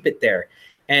want to keep it there.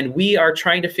 And we are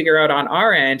trying to figure out on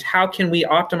our end, how can we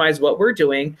optimize what we're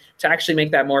doing to actually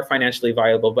make that more financially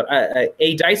viable. But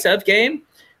a Dice of game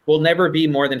will never be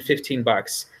more than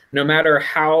 $15, no matter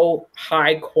how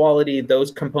high quality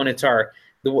those components are.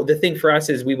 The thing for us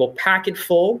is we will pack it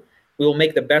full, we will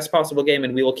make the best possible game,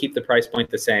 and we will keep the price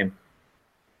point the same.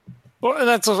 Well, and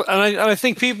I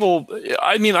think people,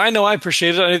 I know I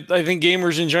appreciate it. I think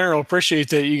gamers in general appreciate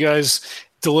that you guys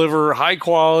deliver high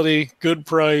quality, good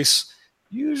price,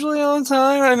 usually on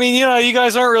time. You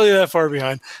guys aren't really that far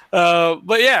behind.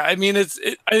 But yeah, I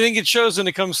think it shows, and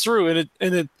it comes through,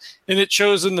 and it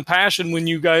shows in the passion when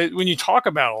you talk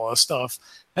about all this stuff,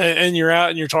 and you're out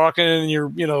and you're talking and you're,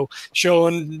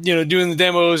 showing, doing the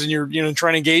demos, and you're,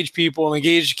 trying to engage people and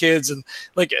engage kids, and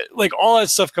like all that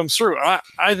stuff comes through.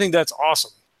 I think that's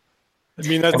awesome.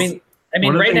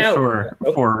 Right now,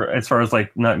 for as far as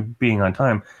like not being on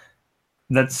time,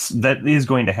 that is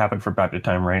going to happen from time to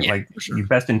time, right? Yeah, like, sure. Your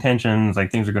best intentions,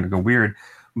 like, things are going to go weird.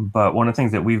 But one of the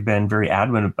things that we've been very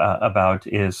adamant about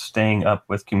is staying up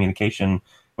with communication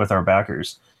with our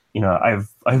backers. I've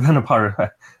been a part of,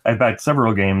 I've backed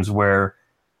several games where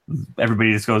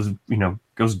everybody just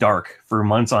goes dark for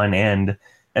months on end.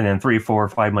 And then 3, 4,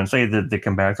 5 months later, they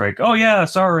come back, like, oh yeah,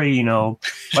 sorry,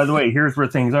 by the way, here's where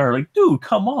things are. Like, dude,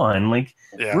 come on. Like,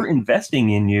 Yeah. We're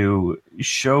investing in you.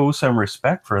 Show some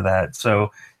respect for that.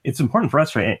 So it's important for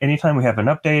us, right? Anytime we have an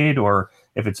update, or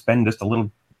if it's been just a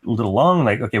little long,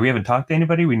 like, okay, we haven't talked to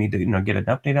anybody, we need to, get an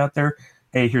update out there.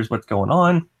 Hey, here's what's going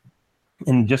on.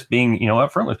 And just being,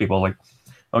 upfront with people, like,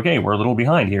 okay, we're a little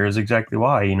behind. Here's exactly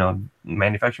why,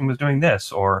 manufacturing was doing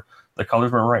this, or the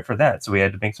colors weren't right for that, so we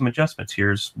had to make some adjustments.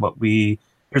 Here's the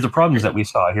problems that we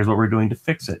saw. Here's what we're doing to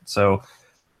fix it. So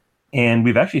And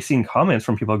we've actually seen comments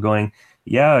from people going,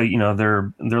 yeah,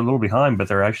 they're a little behind, but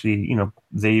they're actually,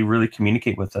 they really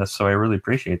communicate with us. So I really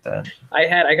appreciate that.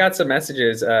 I got some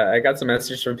messages. I got some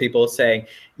messages from people saying,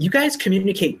 you guys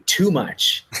communicate too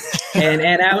much.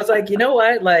 and I was like, you know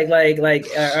what?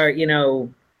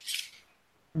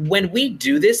 When we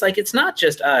do this, like, it's not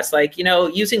just us, like,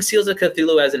 using Seals of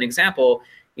Cthulhu as an example,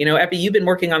 Epi, you've been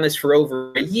working on this for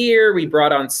over a year. We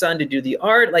brought on Sun to do the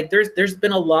art. Like, there's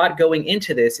been a lot going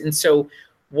into this. And so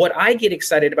what I get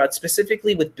excited about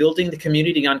specifically with building the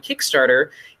community on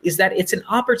Kickstarter is that it's an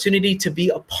opportunity to be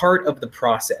a part of the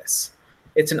process.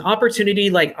 It's an opportunity,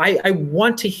 like, I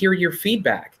want to hear your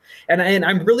feedback. And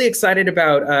I'm really excited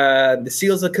about the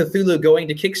Seals of Cthulhu going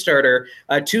to Kickstarter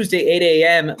Tuesday, 8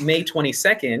 a.m., May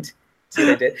 22nd. See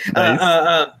what I did?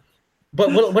 Nice.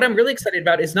 But what I'm really excited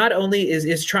about is not only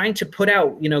is trying to put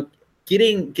out,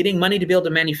 getting money to be able to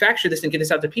manufacture this and get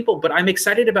this out to people, but I'm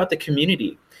excited about the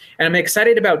community. And I'm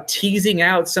excited about teasing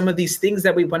out some of these things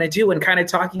that we want to do and kind of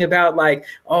talking about, like,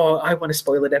 oh, I want to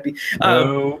spoil it, Epi.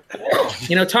 No.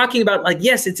 Talking about, like,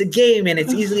 yes, it's a game and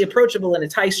it's easily approachable and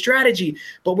it's high strategy,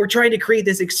 but we're trying to create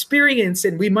this experience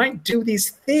and we might do these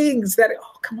things that,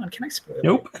 oh, come on, can I spoil it?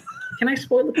 Nope. Can I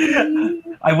spoil it, please?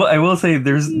 I will say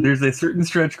there's a certain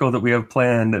stretch goal that we have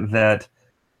planned that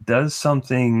does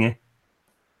something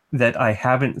that I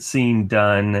haven't seen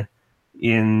done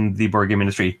in the board game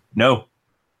industry. No.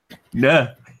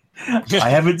 I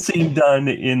haven't seen done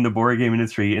in the board game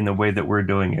industry in the way that we're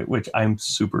doing it, which I'm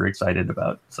super excited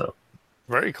about. So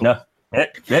very cool.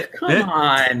 Come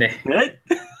on.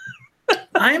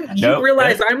 You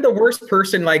realize I'm the worst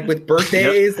person, like, with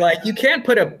birthdays. Like, you can't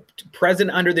put a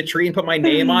present under the tree and put my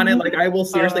name on it. Like, I will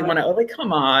seriously want to. Like,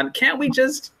 come on, can't we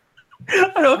just?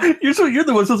 I know you're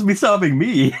the one supposed to be stopping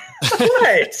me.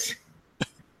 Right.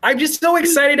 I'm just so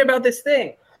excited about this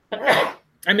thing.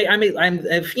 I'm and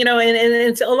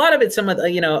it's a lot of it. Some of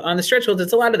the, on the stretch goals,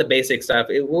 it's a lot of the basic stuff,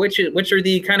 which are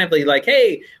the kind of like,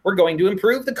 hey, we're going to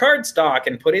improve the card stock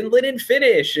and put in linen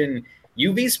finish and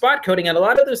UV spot coating and a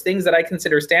lot of those things that I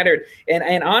consider standard.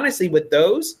 And honestly, with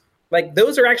those, like,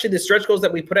 those are actually the stretch goals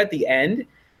that we put at the end,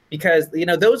 because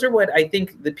those are what I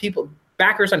think the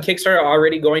backers on Kickstarter are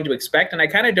already going to expect. And I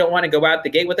kind of don't want to go out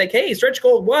the gate with, like, hey, stretch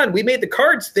goal 1, we made the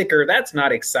cards thicker. That's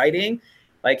not exciting.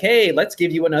 Like, hey, let's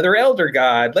give you another Elder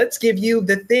God. Let's give you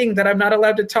the thing that I'm not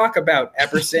allowed to talk about,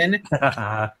 Epperson.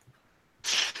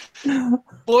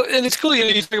 Well, and it's cool,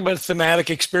 you talk about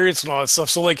thematic experience and all that stuff.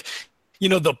 So, like,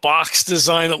 the box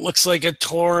design, it looks like a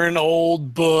torn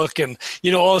old book, and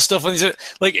all the stuff.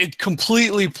 Like, it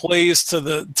completely plays to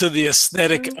the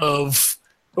aesthetic of.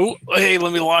 Oh, hey,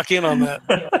 let me lock in on that.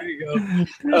 There you go.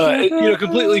 It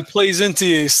completely plays into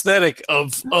the aesthetic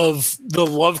of the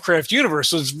Lovecraft universe.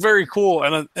 So it's very cool,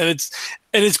 and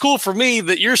it's cool for me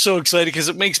that you're so excited, because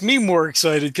it makes me more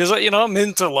excited, because I'm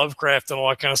into Lovecraft and all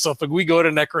that kind of stuff. Like, we go to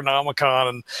Necronomicon,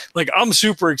 and, like, I'm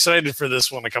super excited for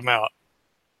this one to come out.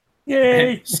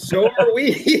 Yay! So are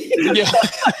we. Yeah.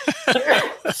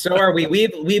 So are we.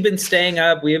 We've been staying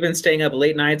up. We have been staying up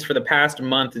late nights for the past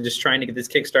month and just trying to get this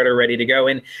Kickstarter ready to go.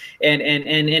 And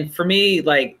for me,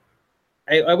 like,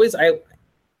 Kickstarters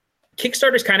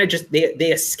kind of just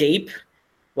they escape.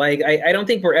 Like, I don't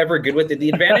think we're ever good with it. The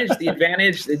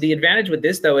advantage with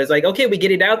this, though, is, like, okay, we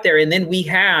get it out there, and then we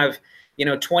have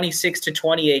 26 to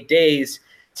 28 days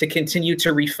to continue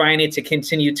to refine it, to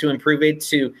continue to improve it,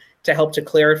 to help to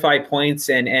clarify points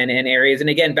and areas. And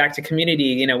again, back to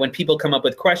community, when people come up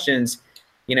with questions,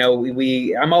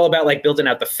 I'm all about, like, building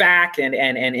out the FAQ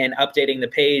and updating the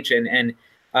page. And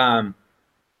the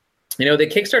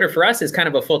Kickstarter for us is kind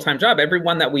of a full-time job. Every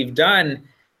one that we've done,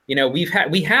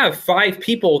 we have 5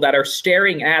 people that are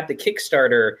staring at the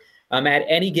Kickstarter at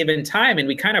any given time. And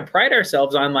we kind of pride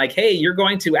ourselves on, like, hey, you're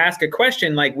going to ask a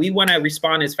question, like, we want to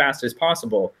respond as fast as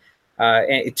possible.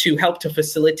 To help to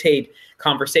facilitate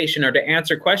conversation or to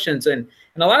answer questions. And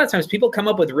a lot of times people come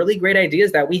up with really great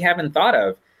ideas that we haven't thought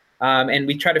of. And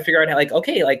we try to figure out how, like,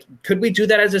 okay, like, could we do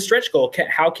that as a stretch goal?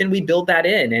 How can we build that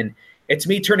in? And it's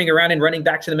me turning around and running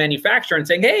back to the manufacturer and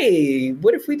saying, hey,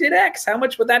 what if we did X? How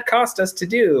much would that cost us to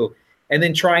do? And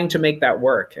then trying to make that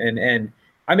work. And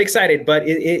I'm excited, but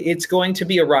it's going to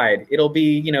be a ride. It'll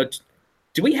be,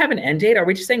 do we have an end date? Are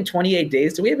we just saying 28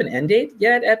 days? Do we have an end date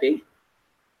yet, Epi?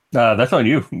 That's on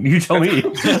you. You tell me.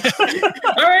 All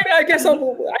right, I guess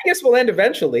we'll end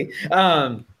eventually.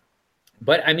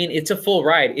 But I mean, it's a full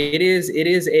ride. It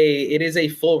is a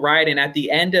full ride, and at the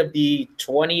end of the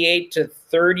 28 to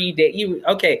 30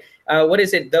 day, what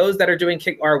is it? Those that are doing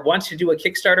want to do a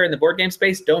Kickstarter in the board game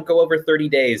space, don't go over 30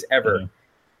 days ever.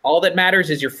 All that matters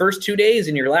is your first 2 days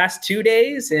and your last 2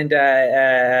 days, and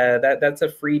that's a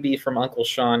freebie from Uncle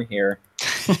Sean here.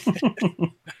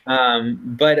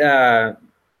 But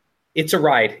it's a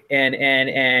ride,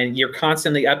 and you're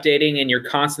constantly updating and you're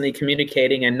constantly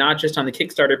communicating, and not just on the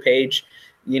Kickstarter page,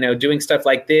 doing stuff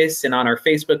like this and on our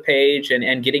Facebook page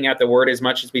and getting out the word as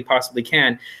much as we possibly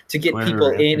can to get people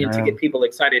in and to get people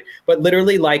excited. But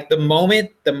literally, like the moment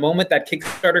that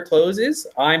Kickstarter closes,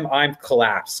 I'm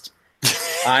collapsed.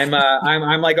 I'm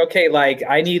like, okay, like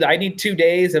I need 2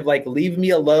 days of like, leave me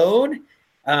alone.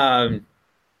 And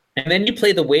then you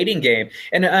play the waiting game.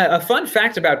 And a fun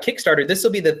fact about Kickstarter, this will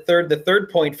be the third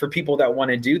point for people that want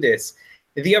to do this.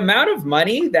 The amount of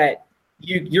money that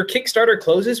your Kickstarter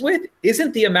closes with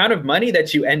isn't the amount of money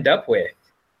that you end up with.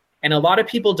 And a lot of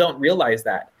people don't realize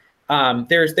that.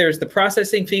 There's the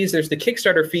processing fees, there's the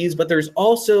Kickstarter fees, but there's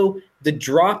also the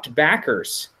dropped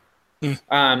backers.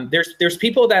 There's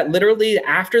people that literally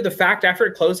after the fact, after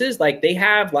it closes, like they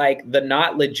have like the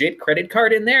not legit credit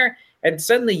card in there, and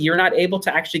suddenly you're not able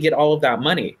to actually get all of that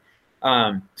money.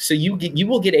 So you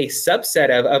will get a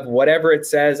subset of whatever it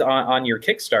says on your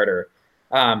Kickstarter.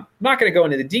 I'm not going to go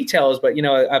into the details, but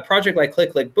a project like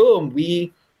Click Click Boom,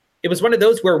 it was one of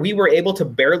those where we were able to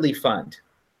barely fund.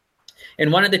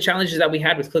 And one of the challenges that we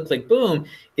had with Click Click Boom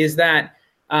is that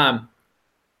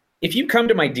if you come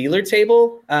to my dealer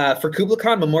table for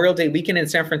KublaCon Memorial Day weekend in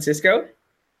San Francisco,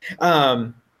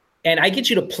 and I get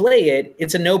you to play it,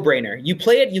 it's a no-brainer. You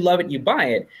play it, you love it, you buy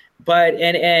it. But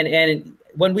and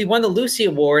when we won the Lucy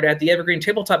Award at the Evergreen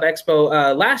Tabletop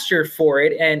Expo last year for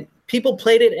it, and people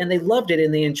played it and they loved it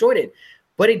and they enjoyed it,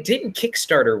 but it didn't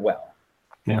Kickstarter well.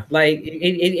 Yeah, like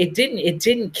it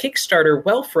didn't Kickstarter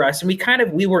well for us, and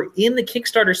we were in the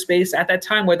Kickstarter space at that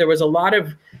time where there was a lot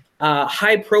of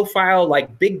high profile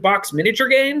like big box miniature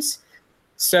games.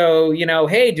 So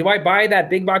hey, do I buy that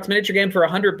big box miniature game for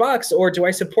 $100, or do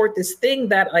I support this thing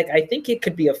that like I think it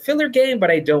could be a filler game,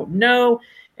 but I don't know?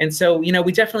 And so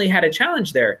we definitely had a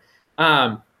challenge there,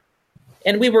 and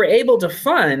we were able to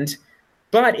fund.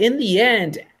 But in the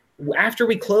end, after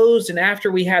we closed and after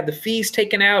we had the fees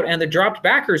taken out and the dropped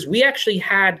backers, we actually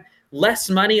had less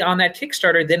money on that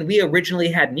Kickstarter than we originally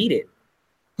had needed.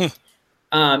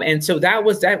 And so that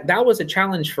was a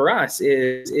challenge for us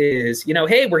is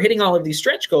hey, we're hitting all of these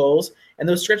stretch goals, and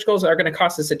those stretch goals are going to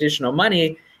cost us additional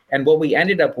money. And what we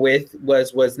ended up with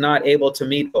was not able to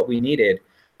meet what we needed.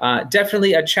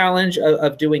 Definitely a challenge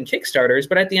of doing Kickstarters.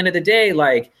 But at the end of the day,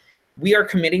 like, we are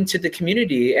committing to the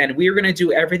community, and we are going to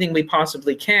do everything we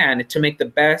possibly can to make the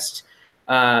best,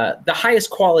 the highest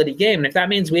quality game. And if that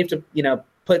means we have to,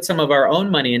 put some of our own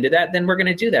money into that, then we're going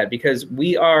to do that, because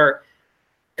we are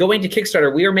going to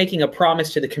Kickstarter. We are making a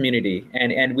promise to the community,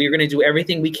 and we're going to do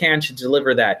everything we can to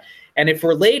deliver that. And if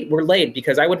we're late, we're late,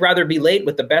 because I would rather be late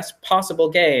with the best possible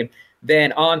game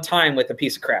than on time with a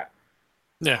piece of crap.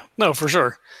 Yeah, no, for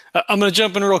sure. I'm going to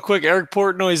jump in real quick. Eric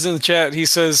Portnoy's in the chat. He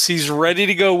says he's ready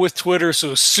to go with Twitter,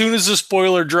 so as soon as the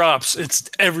spoiler drops, it's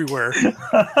everywhere.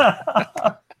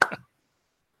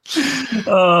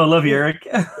 Oh, love you, Eric.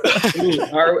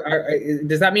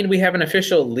 Does that mean we have an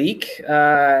official leak?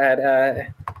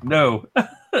 No.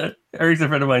 Eric's a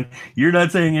friend of mine. You're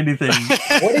not saying anything.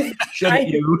 What is Shut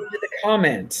you in the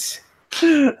comments?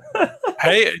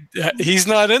 Hey, he's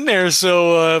not in there,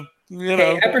 so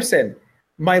Hey, Epperson,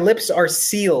 my lips are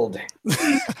sealed.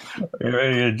 You're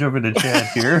ready to jump into chat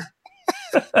here.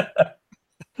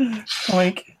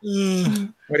 Oink.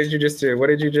 What did you just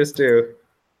do?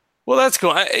 Well, that's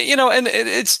cool. And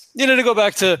it's to go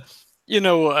back to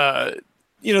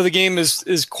the game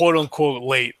is quote unquote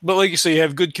late, but like you say, you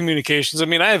have good communications. I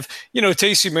mean, I have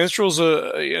Tasty Minstrel's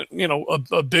a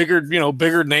big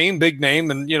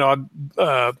name, and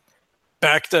I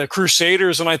backed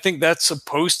Crusaders, and I think that's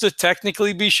supposed to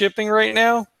technically be shipping right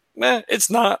now. It's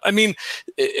not. I mean,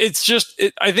 it's just.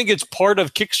 I think it's part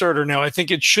of Kickstarter now. I think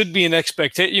it should be an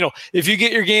expectation. If you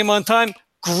get your game on time,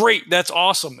 great. That's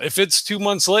awesome. If it's 2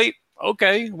 months late,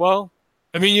 okay. Well,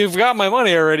 I mean, you've got my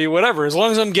money already. Whatever. As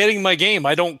long as I'm getting my game,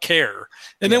 I don't care.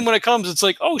 And then when it comes, it's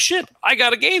like, oh shit, I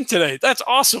got a game today. That's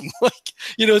awesome. Like,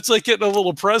 it's like getting a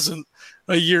little present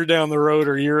a year down the road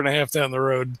or a year and a half down the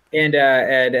road. And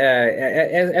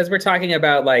as we're talking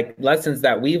about like lessons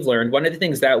that we've learned, one of the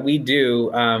things that we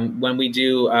do when we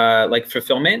do like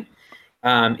fulfillment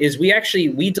is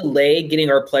we delay getting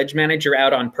our pledge manager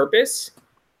out on purpose.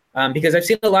 Because I've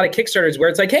seen a lot of Kickstarters where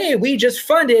it's like, hey, we just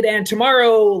funded, and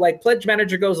tomorrow like pledge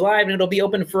manager goes live and it'll be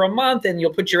open for a month, and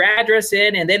you'll put your address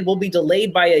in, and then we'll be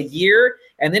delayed by a year,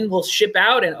 and then we'll ship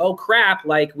out, and oh crap,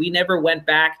 like we never went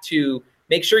back to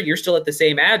make sure you're still at the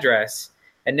same address.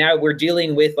 And now we're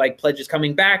dealing with like pledges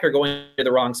coming back or going to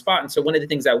the wrong spot. And so one of the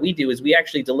things that we do is we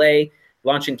actually delay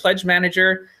launching Pledge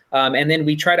Manager, and then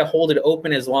we try to hold it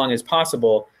open as long as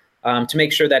possible to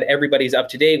make sure that everybody's up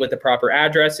to date with the proper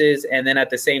addresses. And then at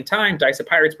the same time, Dice of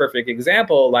Pirates, perfect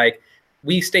example, like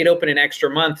we stayed open an extra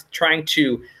month trying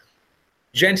to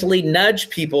gently nudge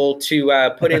people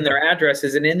to put in their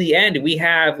addresses. And in the end, we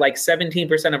have like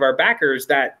 17% of our backers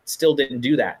that still didn't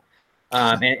do that.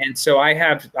 And so I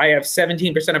have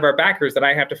 17% of our backers that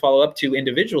I have to follow up to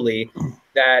individually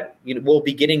that will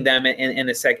be getting them in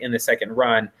the second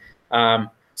run.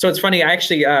 So it's funny, I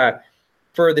actually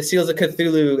for the Seals of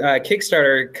Cthulhu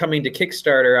Kickstarter coming to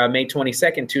Kickstarter May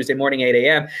 22nd, Tuesday morning, 8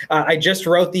 a.m. I just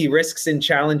wrote the risks and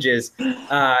challenges,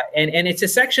 and it's a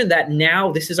section that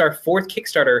now this is our fourth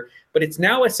Kickstarter, but it's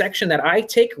now a section that I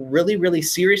take really, really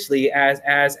seriously as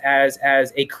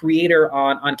a creator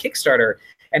on Kickstarter.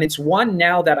 And it's one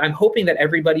now that I'm hoping that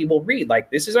everybody will read. Like,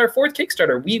 this is our fourth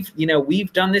Kickstarter.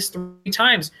 We've done this 3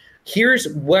 times. Here's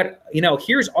what,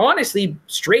 here's honestly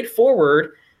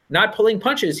straightforward, not pulling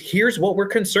punches. Here's what we're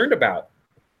concerned about.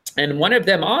 And one of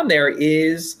them on there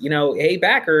is, hey,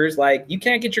 backers, like, you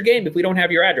can't get your game if we don't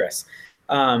have your address.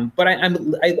 But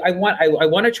I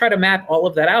want to try to map all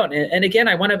of that out. And again,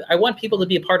 I want people to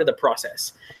be a part of the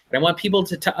process. And I want people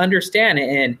to understand.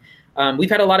 And we've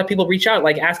had a lot of people reach out,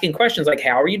 like asking questions like,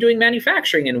 how are you doing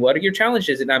manufacturing and what are your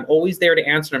challenges? And I'm always there to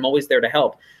answer. I'm always there to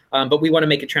help. But we want to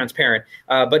make it transparent.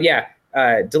 But yeah,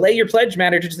 delay your pledge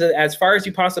manager as far as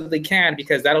you possibly can,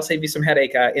 because that'll save you some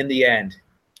headache in the end.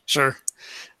 Sure.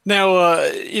 Now,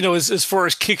 as far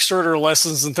as Kickstarter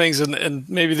lessons and things, and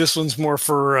maybe this one's more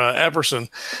for Epperson,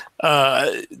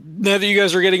 now that you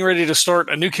guys are getting ready to start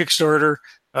a new Kickstarter,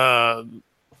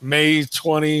 May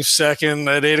 22nd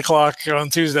at 8 o'clock on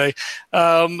Tuesday,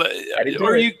 are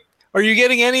you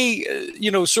getting any,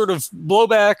 sort of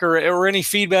blowback or any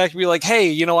feedback to be like,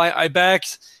 hey, I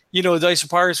backed, Dice of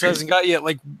Pirates hasn't got yet.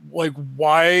 Like,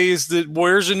 where's the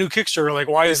new Kickstarter? Like,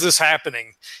 why is this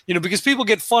happening? Because people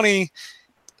get funny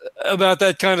about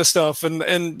that kind of stuff, and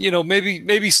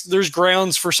maybe there's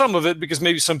grounds for some of it, because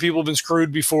maybe some people have been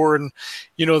screwed before, and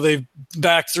they've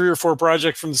backed 3 or 4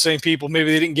 projects from the same people.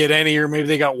 Maybe they didn't get any, or maybe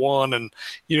they got one, and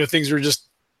things were just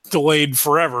delayed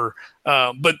forever.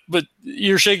 But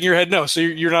you're shaking your head no, so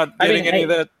you're not getting any of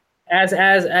that.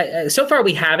 As so far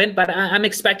we haven't, but I'm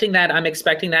expecting that.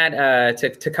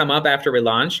 To come up after we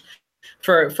launch.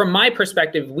 From my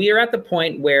perspective, we are at the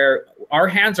point where our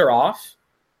hands are off.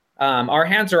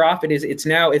 It's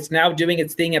now doing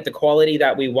its thing at the quality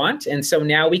that we want, and so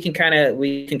now we can kind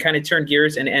of turn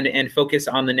gears and focus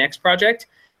on the next project,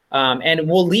 and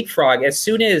we'll leapfrog as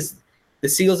soon as the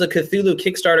Seals of Cthulhu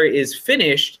Kickstarter is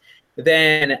finished.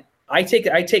 Then I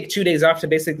take 2 days off to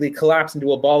basically collapse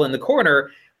into a ball in the corner,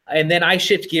 and then I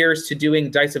shift gears to doing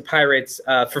Dice of Pirates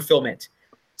fulfillment.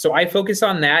 So I focus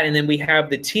on that, and then we have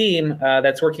the team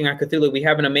that's working on Cthulhu. We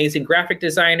have an amazing graphic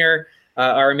designer.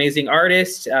 Our amazing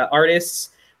artists,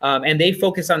 and they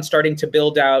focus on starting to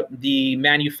build out the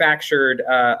manufactured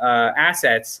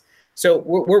assets. So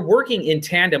we're working in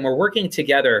tandem. We're working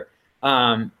together,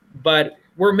 but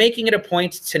we're making it a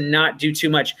point to not do too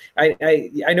much.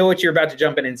 I know what you're about to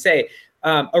jump in and say.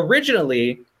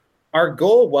 Originally, our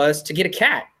goal was to get a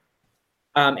cat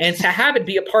and to have it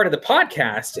be a part of the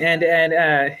podcast. And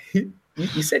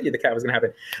you said the cat was going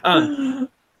to happen.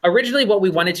 Originally, what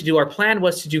we wanted to do, our plan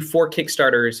was to do 4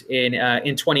 Kickstarters in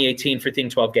 2018 for Thing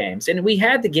 12 Games, and we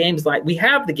have the games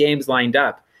lined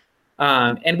up,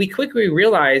 and we quickly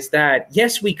realized that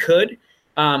yes, we could,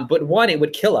 but 1, it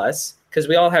would kill us because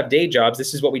we all have day jobs.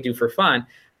 This is what we do for fun.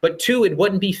 But 2, it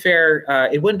wouldn't be fair.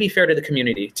 It wouldn't be fair to the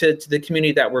community, to the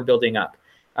community that we're building up.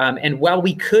 And while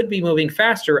we could be moving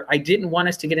faster, I didn't want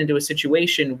us to get into a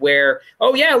situation where,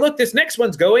 oh yeah, look, this next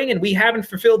one's going and we haven't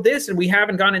fulfilled this and we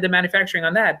haven't gone into manufacturing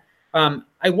on that.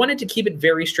 I wanted to keep it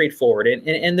very straightforward.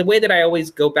 And the way that I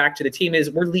always go back to the team is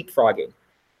we're leapfrogging.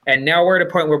 And now we're at a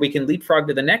point where we can leapfrog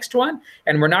to the next one.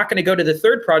 And we're not going to go to the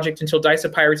third project until Dice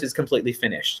of Pirates is completely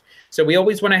finished. So we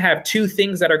always want to have 2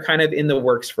 things that are kind of in the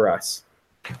works for us.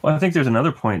 Well, I think there's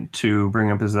another point to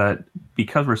bring up is that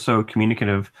because we're so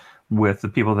communicative with the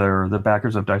people that are the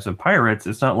backers of Dice of Pirates,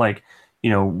 it's not like,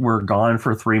 we're gone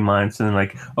for 3 months and then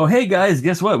like, oh, hey guys,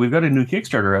 guess what? We've got a new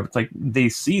Kickstarter up. It's like they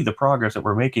see the progress that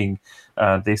we're making.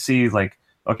 They see like,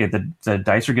 okay, the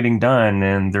dice are getting done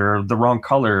and they're the wrong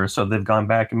color. So they've gone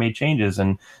back and made changes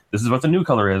and this is what the new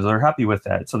color is. They're happy with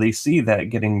that. So they see that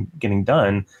getting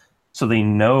done. So they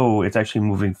know it's actually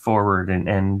moving forward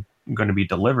and going to be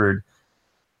delivered,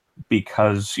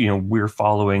 because we're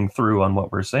following through on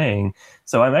what we're saying.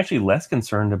 So I'm actually less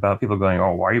concerned about people going,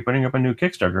 oh, why are you putting up a new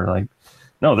Kickstarter? Like,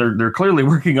 no, they're clearly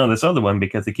working on this other one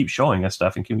because they keep showing us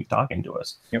stuff and keep talking to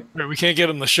us. Yep. We can't get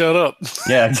them to shut up.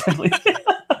 Yeah, exactly.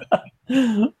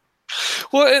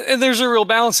 Well, and there's a real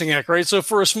balancing act, right? So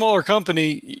for a smaller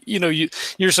company,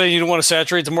 you're saying you don't want to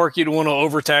saturate the market, you don't want to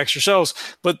overtax yourselves,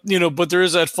 but there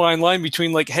is that fine line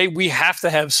between like, hey, we have to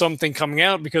have something coming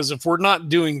out, because if we're not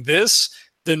doing this,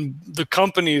 then the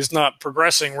company is not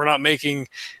progressing. We're not making,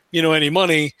 any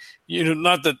money.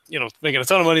 Not that making a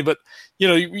ton of money, but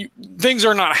things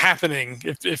are not happening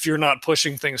if you're not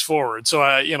pushing things forward. So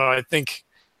I think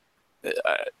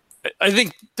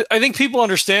people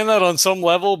understand that on some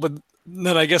level, but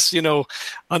then I guess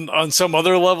on some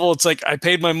other level, it's like, I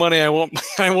paid my money, I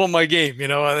want my game.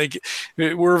 I think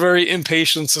we're a very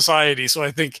impatient society, so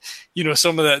I think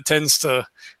some of that tends to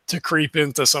creep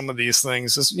into some of these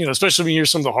things. Especially when you hear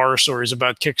some of the horror stories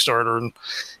about Kickstarter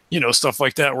and stuff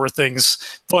like that, where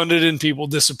things funded and people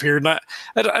disappeared. And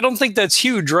I don't think that's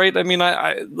huge, right? I mean,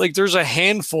 I like, there's a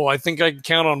handful. I think I can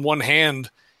count on one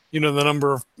hand, the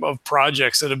number of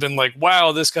projects that have been like,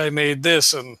 wow, this guy made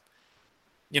this, and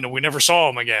we never saw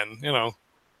him again.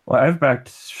 Well, I've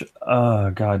backed,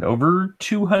 over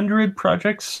 200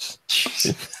 projects,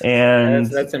 and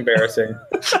that's embarrassing.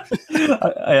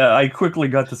 I quickly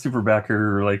got the super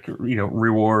backer,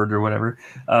 reward or whatever.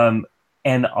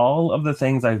 And all of the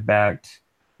things I've backed,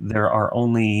 there are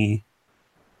only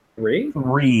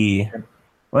three.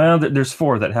 Well, there's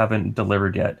 4 that haven't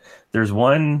delivered yet. There's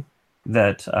one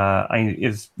that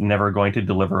is never going to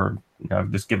deliver.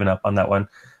 I've just given up on that one.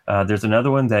 There's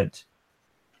another one that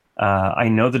I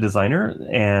know the designer,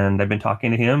 and I've been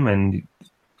talking to him, and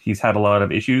he's had a lot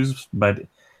of issues, but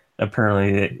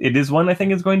apparently it is one I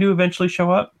think is going to eventually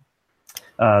show up.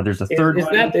 There's a third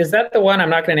one. Is that the one?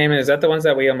 I'm not going to name it. Is that the ones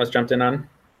that we almost jumped in on?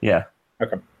 Yeah.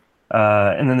 Okay.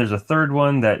 And then there's a third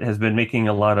one that has been making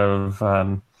a lot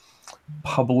of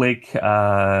public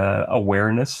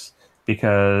awareness,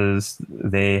 because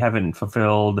they haven't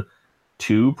fulfilled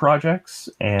 2 projects,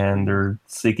 and they're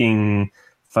seeking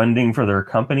funding for their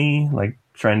company, like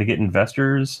trying to get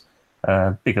investors,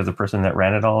 because the person that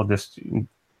ran it all just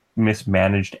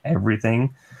mismanaged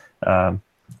everything.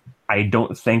 I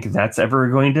don't think that's ever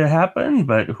going to happen,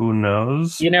 but who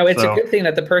knows? It's a good thing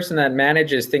that the person that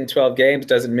manages Think 12 Games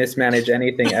doesn't mismanage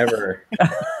anything ever.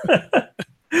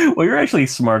 Well, you're actually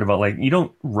smart about, you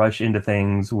don't rush into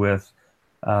things with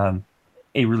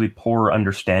a really poor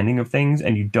understanding of things,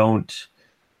 and you don't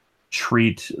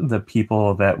treat the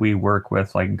people that we work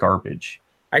with like garbage.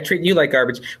 I treat you like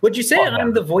garbage. Would you say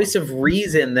I'm the voice of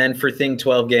reason then for Think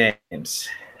 12 Games?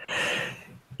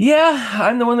 Yeah,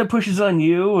 I'm the one that pushes on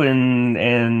you,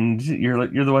 and you're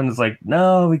the one that's like,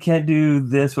 no, we can't do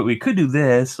this, but we could do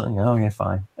this. Like, okay,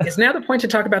 fine. It's now the point to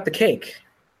talk about the cake.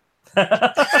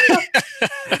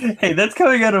 Hey, that's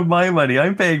coming out of my money.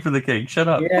 I'm paying for the cake. Shut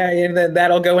up. Yeah, and then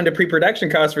that'll go into pre-production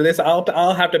costs for this.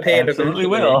 I'll have to pay it. Absolutely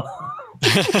will.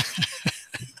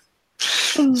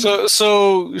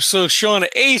 So Sean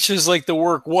H is like the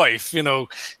work wife.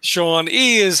 Sean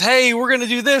E is, hey, we're gonna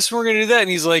do this, we're gonna do that, and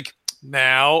he's like,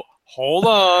 now hold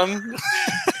on.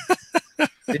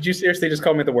 Did you seriously just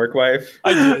call me the work wife?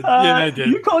 I did. Yeah, I did.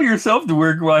 You call yourself the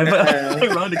work wife,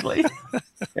 ironically.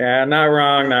 Yeah, not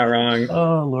wrong.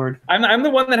 Oh Lord. I'm the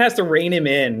one that has to rein him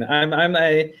in.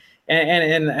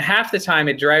 And half the time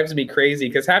it drives me crazy,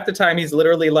 because half the time he's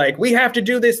literally like, we have to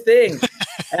do this thing.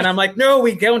 And I'm like, no,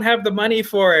 we don't have the money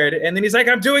for it. And then he's like,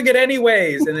 I'm doing it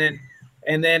anyways.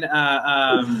 And then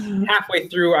halfway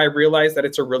through, I realize that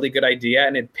it's a really good idea,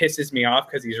 and it pisses me off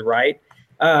because he's right.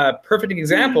 Perfect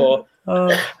example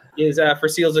is for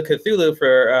Seals of Cthulhu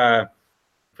for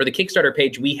the Kickstarter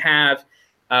page. We have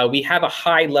a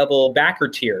high level backer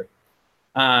tier.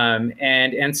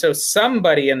 And so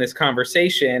somebody in this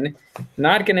conversation,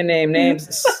 not going to name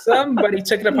names, somebody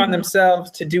took it upon themselves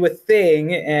to do a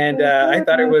thing, and I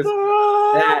thought it was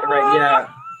that, right? Yeah.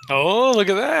 Oh, look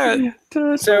at that!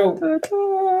 So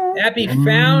Appy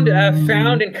found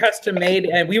and custom made,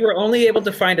 and we were only able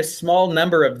to find a small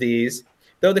number of these.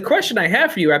 Though the question I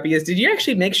have for you, Appy, is: did you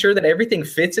actually make sure that everything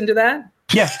fits into that?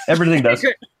 Yeah, everything does.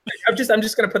 I'm just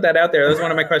going to put that out there. That was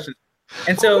one of my questions.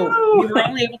 And so we were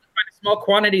only able to find a small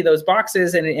quantity of those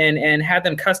boxes and have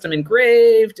them custom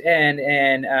engraved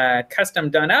and custom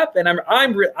done up. And I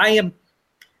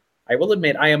will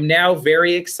admit, I am now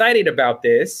very excited about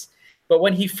this. But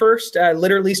when he first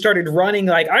literally started running,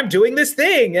 like, I'm doing this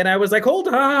thing, and I was like, hold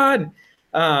on.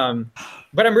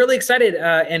 But I'm really excited.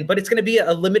 But it's going to be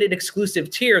a limited exclusive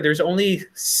tier. There's only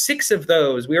 6 of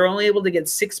those. We were only able to get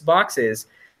 6 boxes.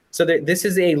 So this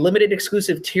is a limited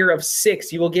exclusive tier of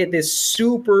 6. You will get this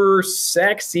super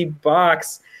sexy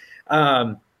box.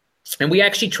 And we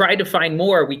actually tried to find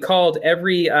more. We called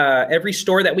every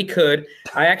store that we could.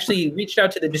 I actually reached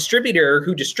out to the distributor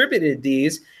who distributed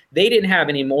these. They didn't have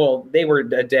any more. They were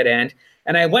a dead end.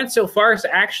 And I went so far as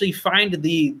to actually find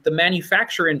the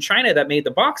manufacturer in China that made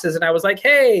the boxes. And I was like,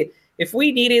 hey, if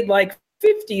we needed like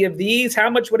 50 of these, how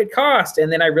much would it cost?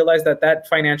 And then I realized that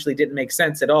financially didn't make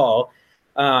sense at all.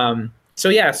 So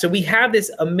we have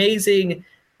this amazing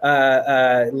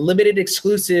limited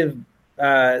exclusive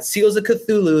Seals of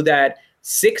Cthulhu that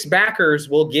 6 backers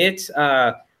will get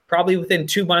probably within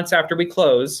 2 months after we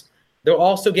close. They'll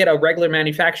also get a regular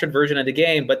manufactured version of the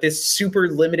game, but this super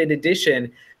limited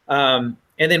edition. And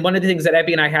then one of the things that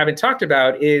Epi and I haven't talked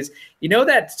about is,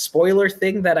 that spoiler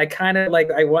thing that I kind of I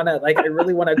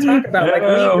really want to talk about. Like, we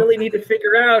really need to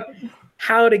figure out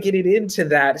how to get it into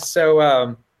that.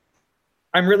 So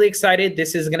I'm really excited.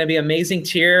 This is going to be amazing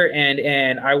tier,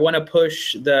 and I want to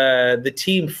push the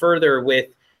team further with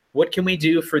what can we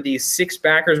do for these 6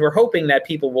 backers. We're hoping that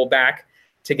people will back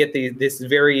to get this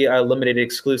very limited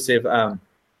exclusive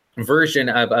version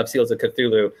of Seals of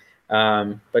Cthulhu.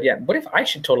 But yeah, what if I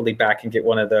should totally back and get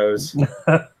one of those?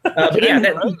 But yeah,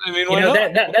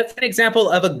 that's an example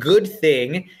of a good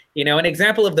thing. An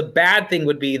example of the bad thing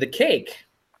would be the cake.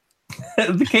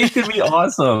 The cake could be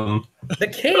awesome. The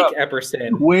cake,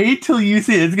 Epperson. Wait till you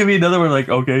see it. It's gonna be another one. Like,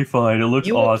 okay, fine. It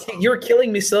looks awesome. You're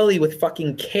killing me slowly with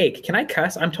fucking cake. Can I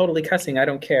cuss? I'm totally cussing. I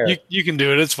don't care. You can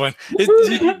do it. It's fine.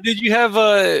 Did you have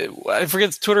I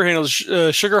forget the Twitter handle?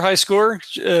 Sugar High Score.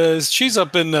 She's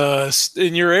up in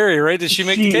your area, right? Did she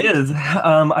make the cake? She is.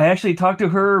 I actually talked to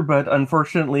her, but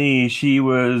unfortunately, she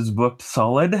was booked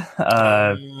solid.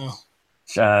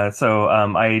 So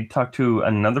I talked to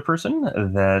another person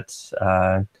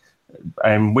that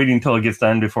I'm waiting until it gets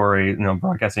done before I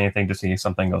broadcast anything to see if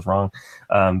something goes wrong.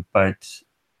 But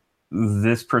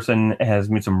this person has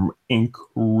made some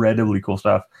incredibly cool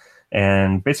stuff.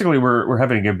 And basically we're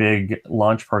having a big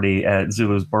launch party at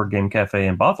Zulu's Board Game Cafe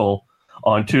in Bothell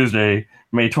on Tuesday,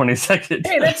 May 22nd.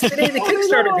 Hey, that's the day the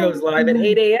Kickstarter goes live at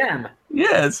 8 a.m.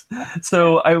 Yes.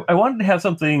 So I wanted to have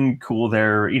something cool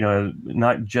there,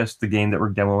 not just the game that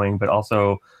we're demoing, but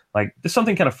also like just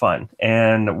something kind of fun.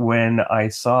 And when I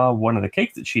saw one of the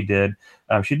cakes that she did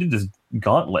this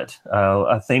gauntlet,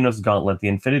 a Thanos gauntlet, the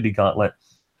Infinity Gauntlet,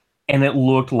 and it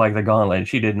looked like the gauntlet.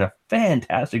 She did a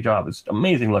fantastic job. It's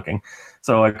amazing looking.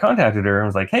 So I contacted her and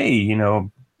was like, hey,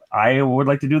 I would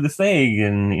like to do this thing.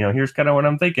 And, here's kind of what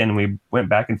I'm thinking. We went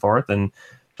back and forth and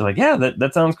she's like, yeah,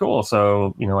 that sounds cool.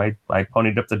 So, I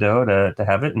ponied up the dough to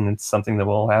have it. And it's something that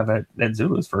we'll have at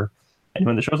Zulu's for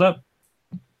anyone that shows up.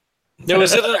 Now,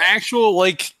 is it an actual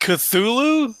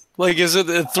Cthulhu? Is it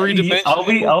a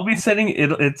 3-dimensional? I'll be sending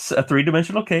it. It's a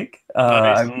 3-dimensional cake.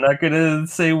 Nice. I'm not gonna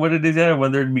say what it is yet,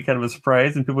 whether it'd be kind of a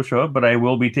surprise and people show up, but I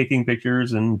will be taking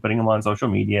pictures and putting them on social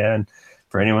media and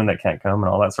for anyone that can't come and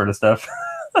all that sort of stuff.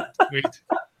 Sweet.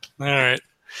 All right.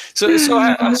 So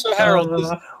Harold,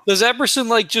 does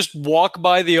Epperson just walk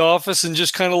by the office and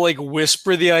just kind of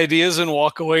whisper the ideas and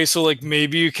walk away? So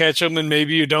maybe you catch them and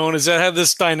maybe you don't. Is that how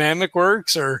this dynamic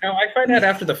works? Or no, I find out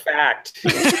after the fact.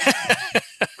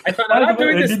 I found out I'm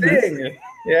doing this thing.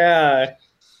 Yeah.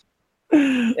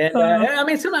 And I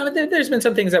mean, there's been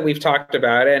some things that we've talked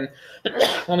about, and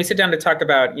when we sit down to talk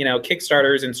about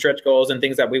Kickstarters and stretch goals and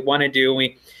things that we want to do,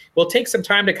 we'll take some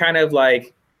time to kind of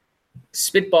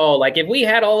spitball, if we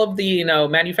had all of the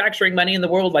manufacturing money in the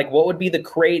world, what would be the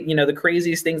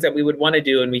craziest things that we would want to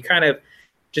do, and we kind of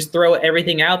just throw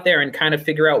everything out there and kind of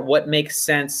figure out what makes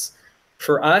sense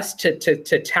for us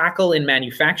to tackle in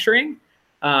manufacturing.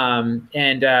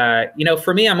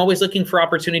 For me, I'm always looking for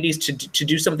opportunities to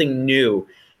do something new.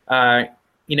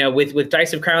 With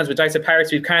Dice of Crowns, with Dice of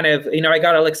Pirates, we've kind of, I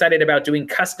got all excited about doing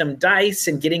custom dice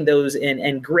and getting those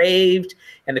engraved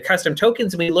and the custom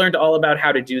tokens. And we learned all about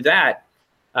how to do that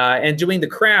and doing the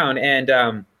crown. And,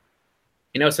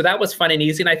 so that was fun and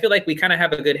easy. And I feel like we kind of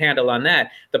have a good handle on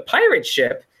that. The pirate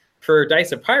ship for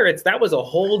Dice of Pirates, that was a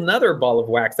whole nother ball of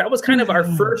wax. That was kind of our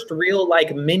first real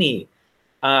mini.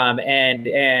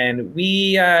 And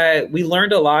we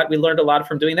learned a lot. We learned a lot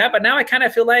from doing that. But now I kind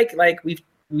of feel like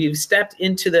we've stepped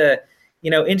into the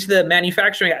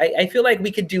manufacturing. I feel like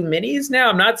we could do minis now.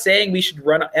 I'm not saying we should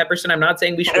run Epperson. I'm not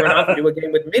saying we should run off and do a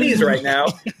game with minis right now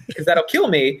because that'll kill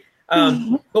me.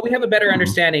 But we have a better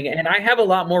understanding, and I have a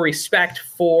lot more respect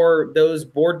for those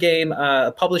board game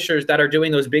publishers that are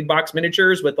doing those big box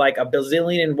miniatures with a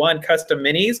bazillion and one custom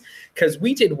minis, because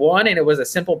we did one and it was a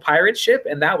simple pirate ship,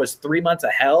 and that was 3 months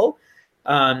of hell.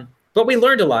 But we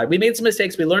learned a lot. We made some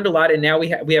mistakes. We learned a lot, and now we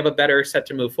have a better set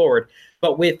to move forward.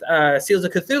 But with Seals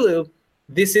of Cthulhu,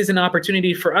 this is an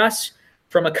opportunity for us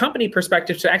from a company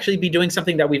perspective to actually be doing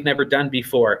something that we've never done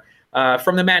before.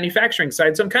 from the manufacturing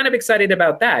side. So I'm kind of excited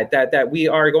about that we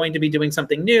are going to be doing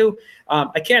something new.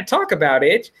 I can't talk about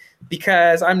it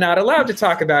because I'm not allowed to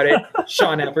talk about it,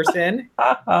 Sean Epperson.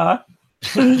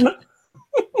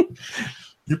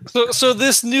 So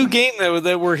this new game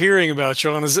that we're hearing about,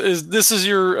 Sean, is this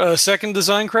your second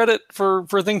design credit for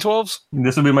Thing 12s?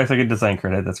 This will be my second design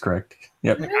credit. That's correct.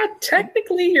 Yep.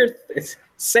 Technically, your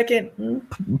second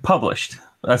published,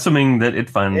 assuming that it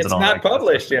funds. It's and all not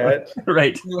published yet,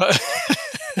 right?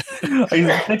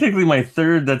 Technically, my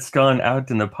third that's gone out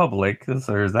in the public. So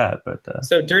there's that. But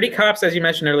so Dirty Cops, as you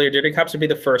mentioned earlier, Dirty Cops would be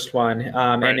the first one,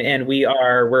 right. and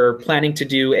we're planning to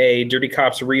do a Dirty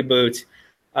Cops reboot.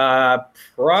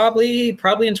 Probably in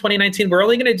 2019. We're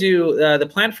only going to do the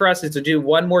plan for us is to do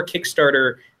one more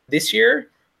Kickstarter this year.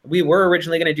 We were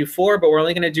originally going to do 4, but we're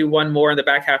only going to do one more in the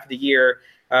back half of the year,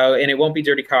 and it won't be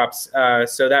Dirty Cops.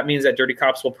 So that means that Dirty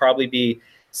Cops will probably be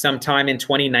sometime in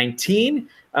 2019.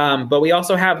 But we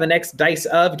also have the next Dice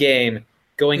of game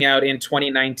going out in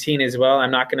 2019 as well.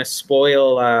 I'm not going to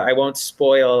spoil. I won't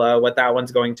spoil what that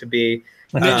one's going to be.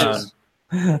 Ninjas.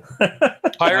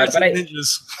 Pirates and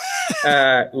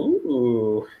ninjas.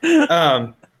 Ooh.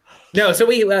 No, so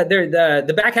we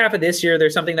the back half of this year,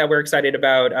 there's something that we're excited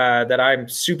about that I'm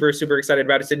super excited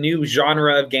about. It's a new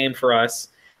genre of game for us,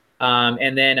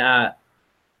 and then I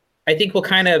think we'll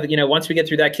kind of once we get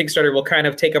through that Kickstarter, we'll kind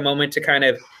of take a moment to kind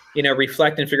of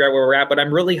reflect and figure out where we're at. But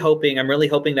I'm really hoping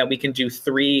that we can do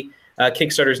 3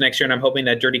 Kickstarters next year, and I'm hoping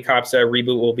that Dirty Cops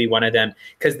reboot will be one of them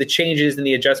because the changes and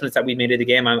the adjustments that we made to the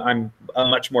game, I'm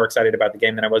much more excited about the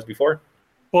game than I was before.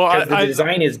 Well, the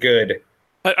design is good.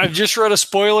 I've just read a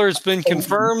spoiler. It's been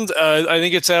confirmed. I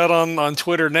think it's out on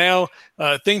Twitter now.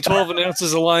 Thing 12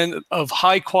 announces a line of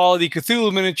high-quality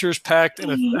Cthulhu miniatures packed at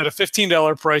a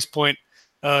 $15 price point.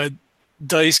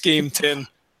 Dice game 10.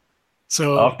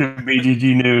 So off to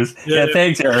BGG News. Yeah,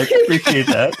 thanks, Eric. Appreciate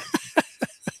that.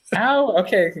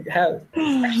 Okay.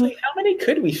 Actually, how many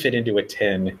could we fit into a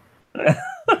 10?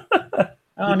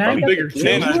 Now you bigger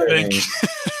 10, I think.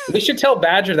 We should tell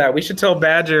Badger that. We should tell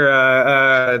Badger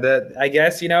that I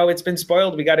guess, it's been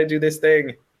spoiled. We got to do this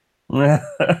thing. There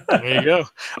you go.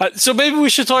 So maybe we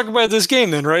should talk about this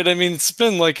game then, right? I mean, it's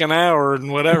been like an hour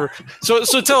and whatever. So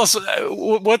tell us,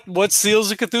 what's Seals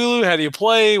of Cthulhu? How do you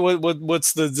play?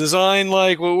 What's the design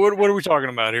like? What are we talking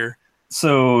about here?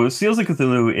 So Seals of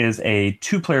Cthulhu is a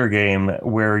 2-player game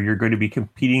where you're going to be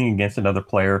competing against another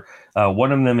player.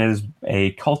 One of them is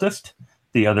a cultist.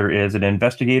 The other is an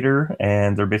investigator,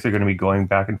 and they're basically going to be going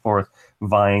back and forth,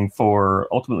 vying for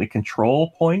ultimately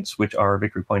control points, which are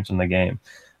victory points in the game.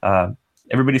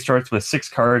 Everybody starts with 6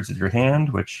 cards in your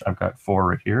hand, which I've got 4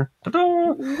 right here.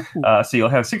 So you'll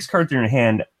have 6 cards in your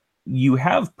hand. You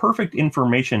have perfect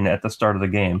information at the start of the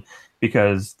game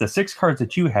because the 6 cards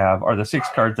that you have are the 6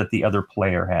 cards that the other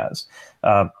player has.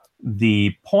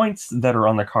 The points that are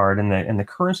on the card and the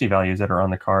currency values that are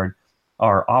on the card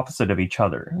are opposite of each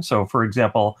other. So, for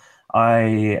example,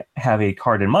 I have a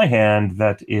card in my hand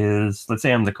that is, let's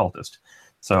say I'm the cultist.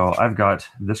 So I've got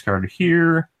this card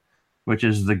here, which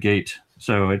is the gate.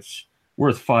 So it's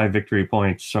worth 5 victory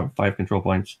points, so 5 control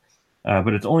points.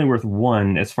 But it's only worth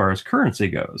 1 as far as currency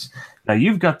goes. Now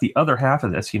you've got the other half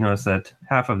of this. You notice that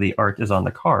half of the art is on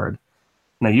the card.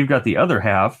 Now you've got the other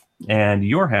half, and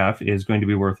your half is going to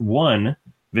be worth 1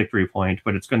 victory point,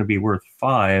 but it's going to be worth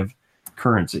 5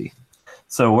 currency.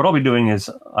 So what I'll be doing is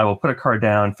I will put a card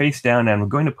down, face down, and I'm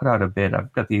going to put out a bid.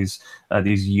 I've got these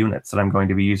units that I'm going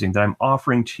to be using that I'm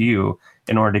offering to you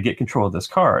in order to get control of this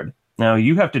card. Now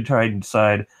you have to try and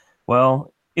decide,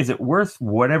 well, is it worth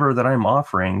whatever that I'm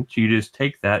offering to just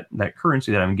take that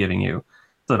currency that I'm giving you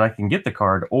so that I can get the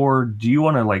card? Or do you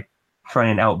want to try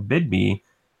and outbid me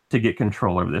to get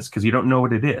control of this because you don't know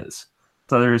what it is?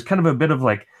 So there's kind of a bit of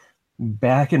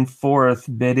back and forth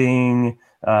bidding,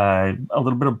 a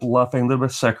little bit of bluffing, a little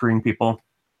bit of suckering people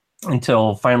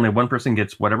until finally one person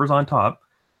gets whatever's on top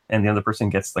and the other person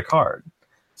gets the card.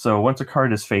 So once a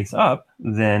card is face up,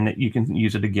 then you can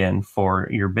use it again for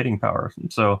your bidding power.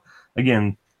 So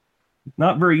again,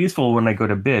 not very useful when I go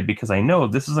to bid because I know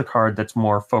this is a card that's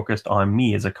more focused on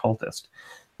me as a cultist.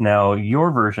 Now,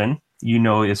 your version,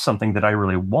 is something that I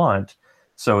really want.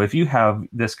 So if you have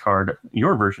this card,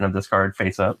 your version of this card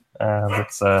face up,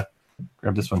 let's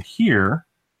grab this one here.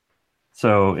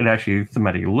 So it actually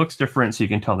thematically looks different, so you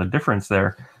can tell the difference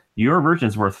there. Your version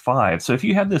is worth 5. So if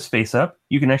you have this face up,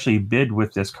 you can actually bid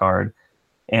with this card,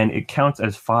 and it counts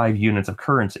as 5 units of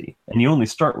currency. And you only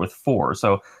start with 4.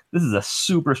 So this is a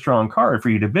super strong card for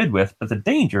you to bid with. But the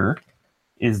danger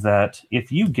is that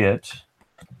if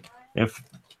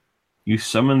you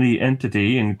summon the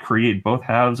entity and create both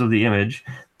halves of the image,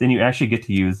 then you actually get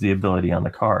to use the ability on the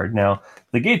card. Now,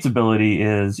 the Gates ability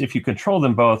is if you control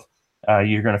them both,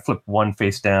 you're going to flip one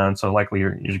face down. So likely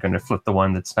you're going to flip the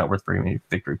one that's not worth very many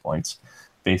victory points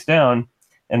face down.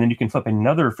 And then you can flip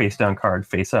another face down card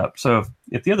face up. So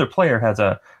if the other player has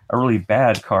a really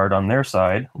bad card on their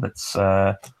side, let's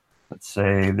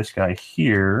say this guy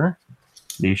here,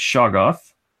 the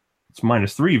Shoggoth, it's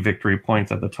 -3 victory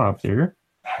points at the top there.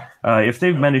 If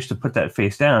they've managed to put that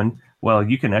face down, well,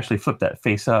 you can actually flip that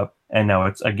face up, and now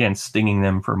it's again stinging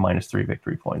them for -3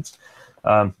 victory points.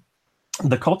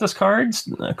 The cultist cards,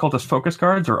 cultist focus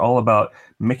cards, are all about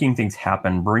making things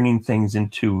happen, bringing things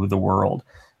into the world.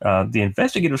 The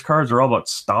investigators cards are all about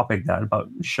stopping that, about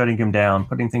shutting him down,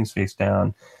 putting things face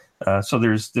down. So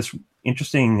there's this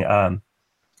interesting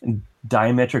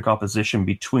diametric opposition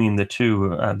between the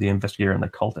two, the investigator and the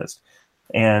cultist.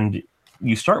 And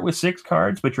you start with 6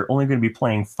 cards, but you're only going to be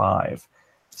playing 5.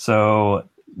 So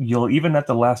you'll, even at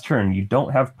the last turn, you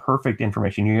don't have perfect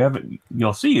information.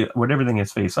 You'll see what everything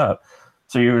is face up.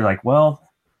 So you're like, well,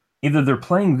 either they're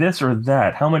playing this or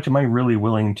that. How much am I really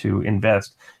willing to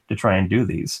invest to try and do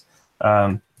these?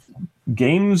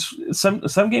 Games,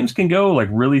 some games can go like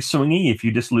really swingy if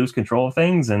you just lose control of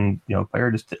things and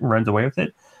player just runs away with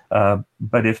it.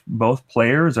 But if both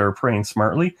players are playing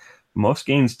smartly, most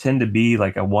games tend to be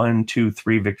like a 1, 2,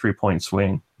 3 victory point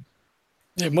swing.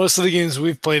 Yeah, most of the games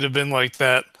we've played have been like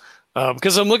that.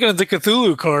 Because I'm looking at the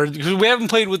Cthulhu card, because we haven't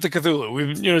played with the Cthulhu.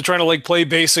 We've trying to like play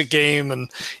basic game and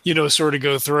sort of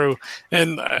go through.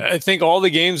 And I think all the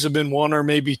games have been 1 or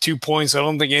maybe 2 points. I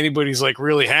don't think anybody's like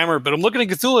really hammered. But I'm looking at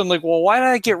Cthulhu. I'm like, well, why did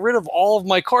I get rid of all of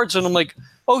my cards? And I'm like,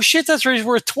 oh shit, that's right,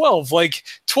 worth 12. Like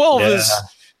 12 is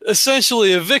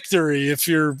essentially a victory if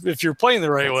you're playing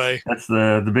the right way. That's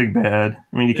the big bad.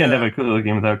 I mean, you can't have a Cthulhu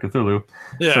game without Cthulhu.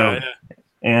 Yeah.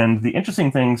 And the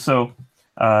interesting thing, so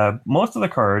most of the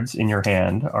cards in your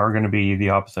hand are going to be the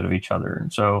opposite of each other.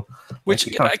 So,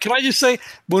 can I just say,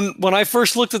 when I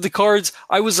first looked at the cards,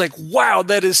 I was like, wow,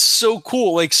 that is so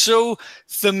cool, like so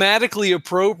thematically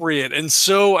appropriate, and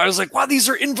so I was like, wow, these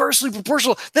are inversely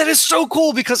proportional. That is so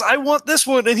cool because I want this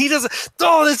one, and he doesn't.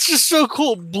 Oh, that's just so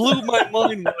cool. Blew my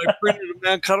mind when I printed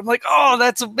them out. I'm like, oh,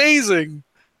 that's amazing.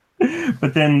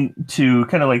 But then to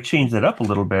kind of like change that up a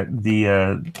little bit,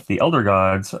 the Elder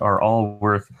Gods are all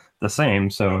worth the same.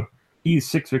 So he's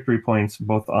 6 victory points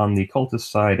both on the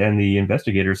cultist side and the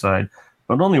investigator side,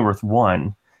 but only worth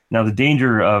 1. Now the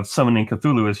danger of summoning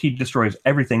Cthulhu is he destroys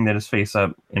everything that is face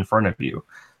up in front of you.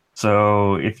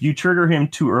 So if you trigger him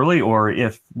too early, or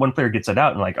if one player gets it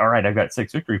out and like, all right, I've got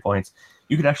 6 victory points,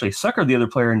 you could actually sucker the other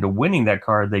player into winning that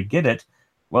card. They get it.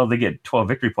 Well, they get 12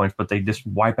 victory points, but they just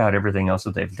wipe out everything else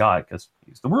that they've got because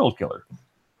he's the world killer.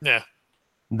 Yeah.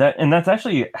 That's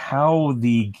actually how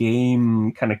the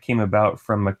game kind of came about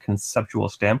from a conceptual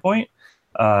standpoint.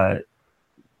 The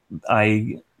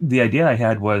idea I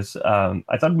had was I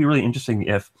thought it'd be really interesting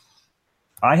if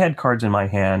I had cards in my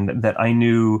hand that I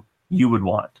knew you would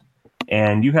want,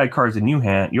 and you had cards in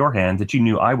your hand that you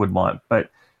knew I would want,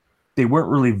 but they weren't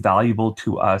really valuable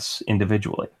to us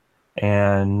individually.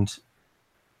 And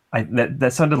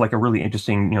that sounded like a really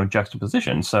interesting,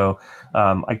 juxtaposition. So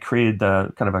I created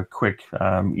the kind of a quick,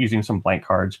 using some blank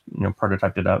cards,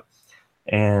 prototyped it up.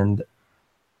 And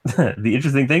the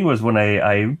interesting thing was when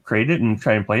I created it and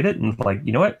tried and played it, and like,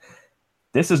 you know what?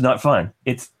 This is not fun.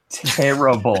 It's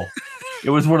terrible. It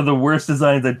was one of the worst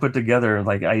designs I'd put together.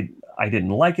 Like I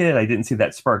didn't like it. I didn't see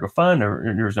that spark of fun,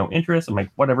 or there was no interest. I'm like,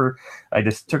 whatever. I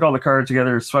just took all the cards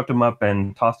together, swept them up,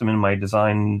 and tossed them in my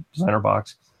designer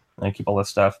box. I keep all this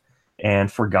stuff,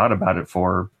 and forgot about it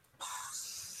for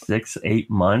 6-8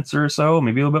 months or so,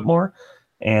 maybe a little bit more.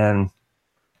 And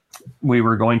we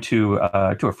were going to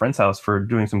a friend's house for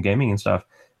doing some gaming and stuff.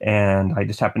 And I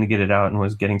just happened to get it out and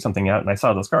was getting something out. And I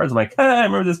saw those cards. I'm like, I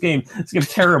remember this game. This game's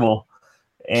terrible.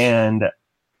 And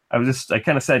I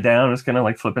kind of sat down, was kind of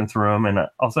like flipping through them. And all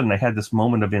of a sudden I had this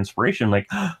moment of inspiration, like,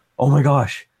 oh my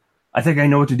gosh, I think I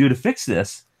know what to do to fix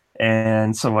this.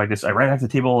 And so I ran off the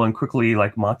table and quickly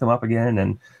like mocked them up again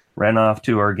and ran off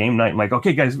to our game night. I'm like,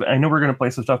 okay, guys, I know we're going to play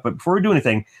some stuff, but before we do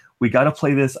anything, we got to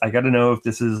play this. I got to know if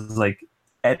this is like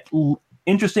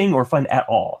interesting or fun at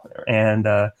all. And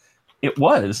it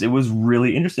was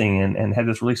really interesting and had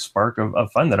this really spark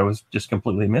of fun that I was just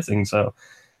completely missing. So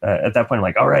at that point, I'm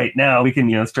like, all right, now we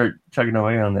can, start chugging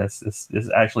away on this.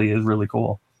 This actually is really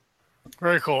cool.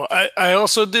 Very cool. I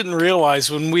also didn't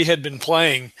realize when we had been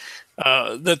playing,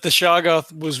 that the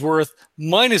Shoggoth was worth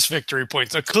minus victory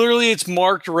points. Now, clearly it's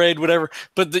marked red, whatever,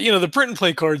 but the print and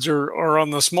play cards are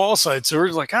on the small side. So we're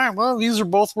like, well, these are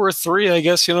both worth 3, I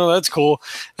guess, that's cool.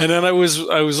 And then I was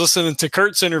listening to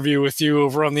Kurt's interview with you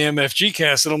over on the MFG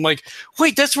cast, and I'm like,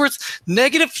 wait, that's worth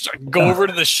negative. So I go over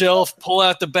to the shelf, pull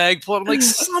out the bag, pull it. I'm like,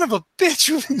 son of a bitch,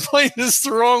 we've been playing this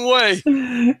the wrong way.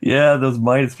 Yeah, those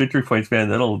minus victory points, man,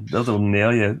 those will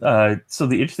nail you. So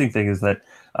the interesting thing is that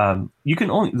you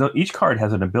can each card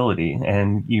has an ability,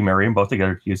 and you marry them both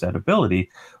together to use that ability,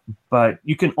 but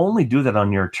you can only do that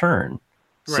on your turn.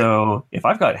 Right. So if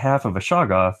I've got half of a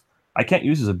Shoggoth, I can't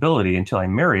use his ability until I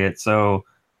marry it. So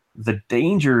the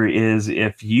danger is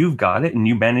if you've got it and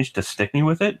you manage to stick me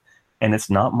with it, and it's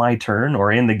not my turn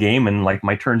or in the game, and like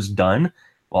my turn's done,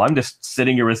 well, I'm just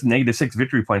sitting here with -6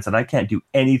 victory points that I can't do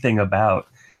anything about.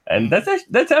 And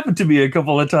that's happened to me a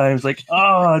couple of times. Like,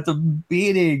 it's a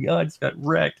beating. I just got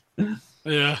wrecked.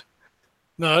 Yeah,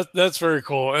 no, that's very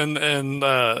cool. And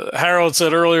Harold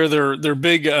said earlier they're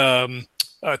big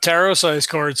tarot size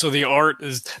cards. So the art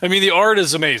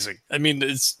is amazing. I mean,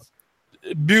 it's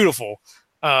beautiful.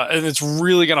 And it's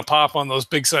really going to pop on those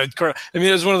big side cards. I mean,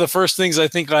 it was one of the first things I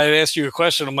think I asked you a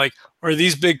question. I'm like, are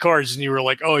these big cards? And you were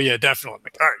like, oh, yeah, definitely. I'm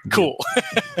like, all right, cool.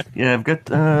 Yeah, I've got,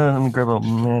 let me grab a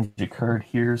magic card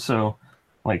here. So,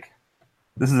 like,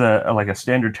 this is a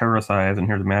standard tarot size, and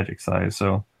here's a magic size.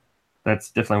 So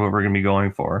that's definitely what we're going to be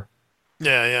going for.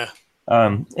 Yeah.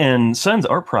 And Sun's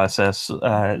art process,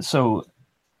 so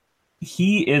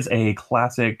he is a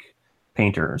classic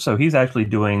painter. So he's actually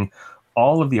doing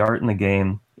all of the art in the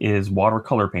game is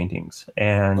watercolor paintings.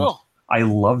 And I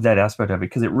love that aspect of it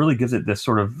because it really gives it this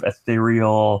sort of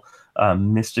ethereal,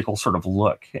 mystical sort of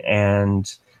look. And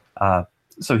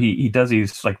so he does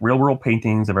these like real world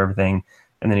paintings of everything.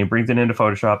 And then he brings it into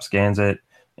Photoshop, scans it,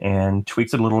 and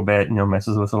tweaks it a little bit,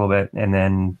 messes with it a little bit. And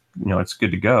then, it's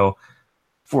good to go.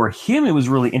 For him, it was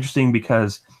really interesting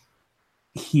because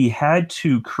he had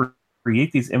to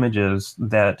create these images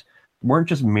that weren't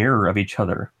just mirror of each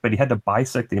other, but he had to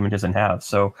bisect the images in half.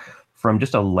 So from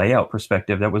just a layout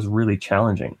perspective, that was really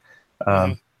challenging.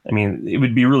 I mean, it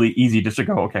would be really easy just to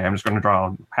go, okay, I'm just going to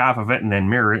draw half of it and then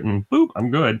mirror it and boop,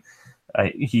 I'm good.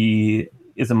 He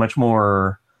is a much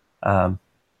more, he's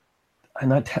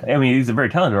a very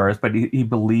talented artist, but he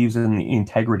believes in the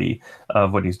integrity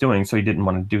of what he's doing. So he didn't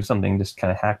want to do something just kind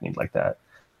of hackneyed like that.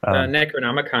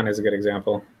 Necronomicon is a good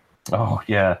example. Oh,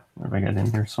 yeah. I got it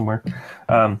in here somewhere.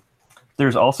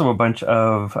 There's also a bunch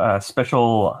of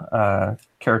special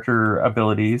character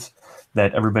abilities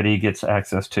that everybody gets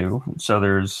access to. So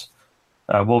there's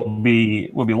we'll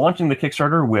be launching the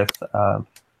Kickstarter with there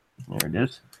it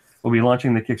is. We'll be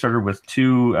launching the Kickstarter with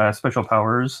 2 special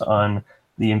powers on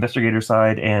the investigator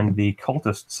side and the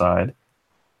cultist side.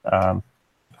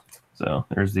 So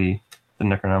there's the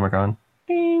Necronomicon.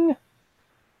 Ding.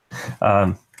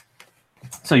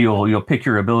 So you'll pick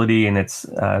your ability, and it's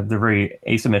they're very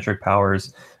asymmetric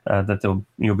powers that you'll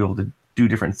be able to do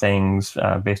different things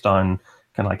based on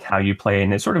kind of like how you play,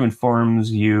 and it sort of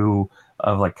informs you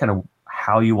of like kind of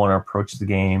how you want to approach the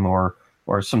game or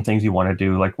some things you want to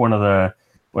do. Like one of the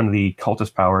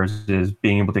cultist powers is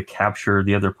being able to capture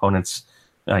the other opponent's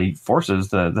forces,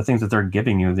 the things that they're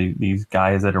giving you, these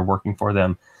guys that are working for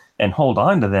them, and hold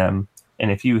on to them.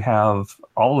 And if you have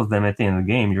all of them at the end of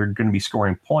the game, you're going to be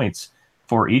scoring points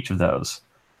for each of those.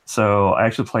 So I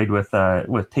actually played with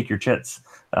Take Your Chits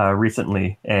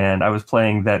recently, and I was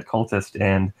playing that cultist,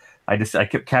 and I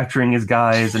kept capturing his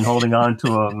guys and holding on to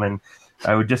them, and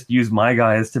I would just use my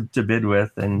guys to bid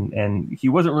with, and he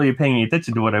wasn't really paying any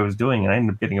attention to what I was doing, and I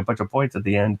ended up getting a bunch of points at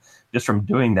the end just from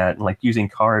doing that and like using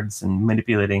cards and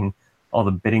manipulating all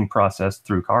the bidding process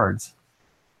through cards.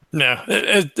 No,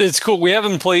 it's cool. We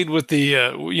haven't played with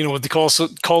the with the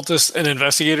cultists and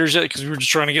investigators yet because we were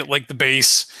just trying to get like the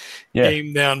base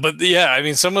game down. But yeah, I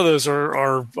mean, some of those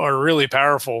are really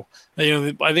powerful.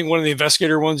 I think one of the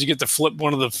investigator ones, you get to flip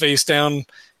one of the face down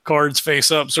cards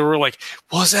face up. So we're like,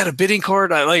 well, is that a bidding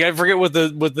card? I forget what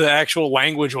the actual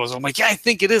language was. I'm like, yeah, I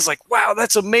think it is. Like, wow,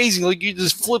 that's amazing. Like you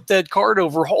just flip that card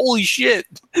over. Holy shit.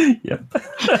 Yep.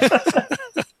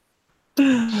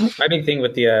 My big thing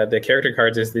with the character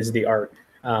cards is the art.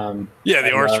 The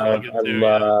art's really good too.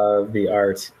 I love the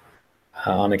art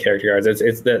on the character cards.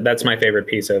 That's my favorite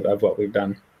piece of what we've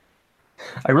done.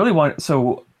 I really want.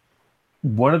 So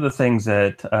one of the things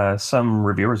that some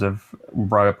reviewers have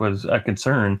brought up was a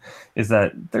concern is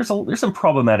that there's some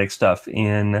problematic stuff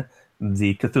in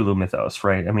the Cthulhu mythos,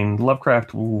 right? I mean,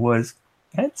 Lovecraft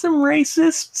had some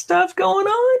racist stuff going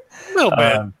on.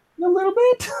 A little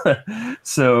bit.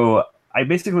 So I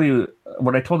basically,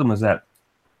 what I told him was that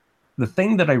the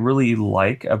thing that I really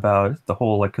like about the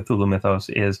whole like Cthulhu mythos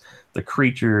is the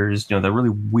creatures, the really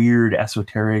weird,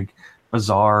 esoteric,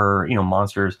 bizarre,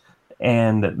 monsters,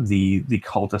 and the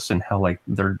cultists, and how like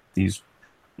they're these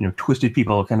twisted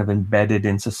people kind of embedded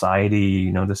in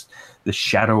society, this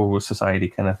shadow society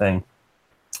kind of thing.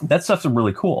 That stuff's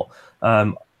really cool.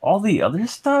 All the other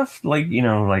stuff, like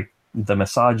like the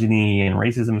misogyny and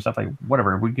racism and stuff, like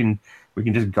whatever, we can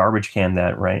just garbage can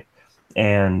that, right?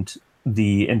 And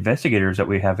the investigators that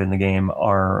we have in the game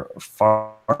are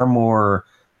far more.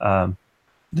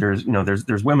 There's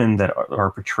women that are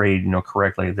portrayed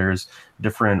correctly. There's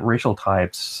different racial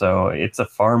types, so it's a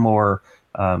far more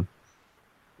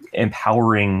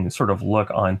empowering sort of look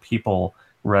on people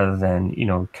rather than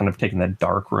kind of taking that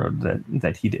dark road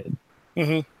that he did.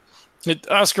 Mm-hmm.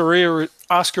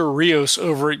 Oscar Rios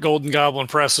over at Golden Goblin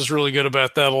Press is really good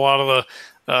about that. A lot of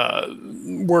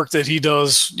the work that he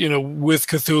does, with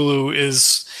Cthulhu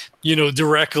is,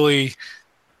 directly,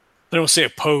 I don't say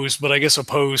opposed, but I guess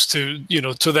opposed to,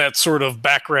 to that sort of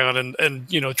background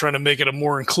and trying to make it a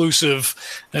more inclusive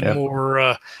and more,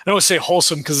 I don't want to say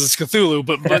wholesome because it's Cthulhu,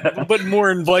 but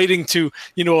more inviting to,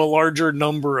 a larger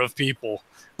number of people.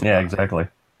 Yeah, exactly.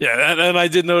 Yeah. And I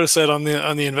did notice that on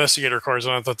the investigator cards,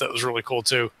 and I thought that was really cool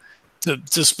too, to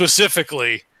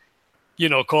specifically,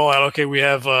 call out, okay, we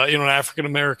have, an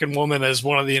African-American woman as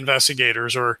one of the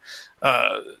investigators, or,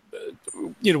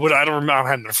 what I don't remember, I don't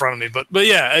have it in front of me, but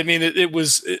yeah, I mean, it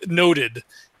was noted,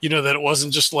 that it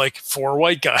wasn't just like 4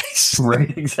 white guys.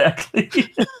 Right, exactly.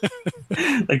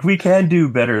 Like, we can do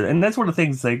better. And that's one of the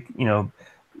things, like,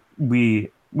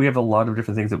 we have a lot of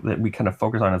different things that we kind of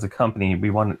focus on as a company. We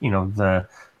want, we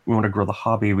want to grow the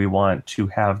hobby. We want to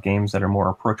have games that are more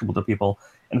approachable to people.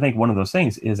 And I think one of those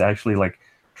things is actually like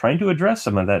trying to address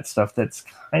some of that stuff that's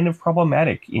kind of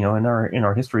problematic, in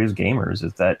our history as gamers,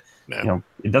 is that,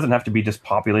 it doesn't have to be just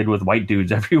populated with white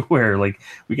dudes everywhere. Like,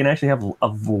 we can actually have a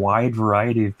wide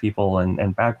variety of people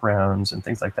and backgrounds and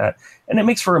things like that. And it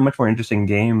makes for a much more interesting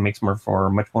game, makes for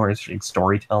much more interesting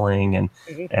storytelling,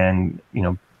 and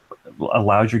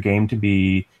allows your game to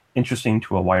be interesting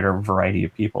to a wider variety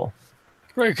of people.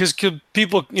 Right, because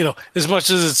people, as much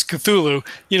as it's Cthulhu,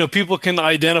 people can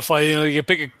identify. You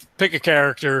pick a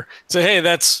character, say, hey,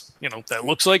 that's that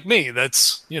looks like me.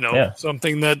 That's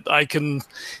something that I can,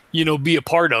 be a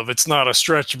part of. It's not a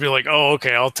stretch to be like, oh,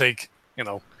 okay, I'll take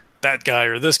that guy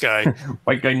or this guy.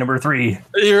 White guy number 3.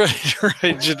 You're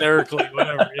right, generically,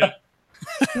 whatever. Yeah.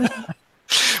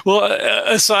 Well,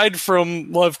 aside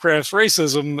from Lovecraft's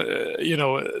racism,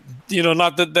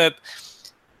 not that.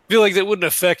 I feel like that wouldn't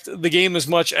affect the game as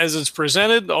much as it's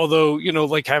presented, although,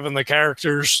 like having the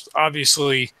characters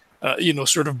obviously,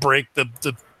 sort of break the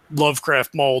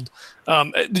Lovecraft mold.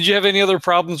 Did you have any other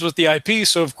problems with the IP?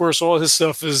 So, of course, all his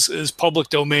stuff is public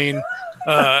domain.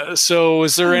 So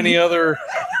is there any other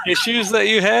issues that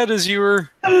you had as you were...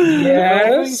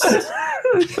 Yes.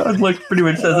 Sounds like pretty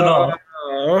much says it all.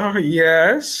 Oh,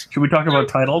 yes. Should we talk about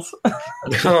titles?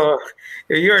 Oh,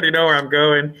 you already know where I'm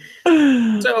going.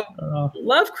 So,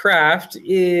 Lovecraft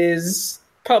is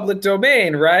public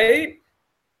domain, right?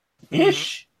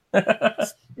 Ish.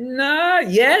 Nah,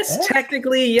 yes,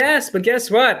 technically yes, but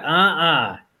guess what?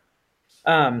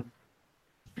 So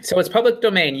it's public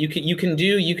domain. You can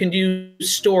do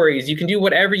stories, you can do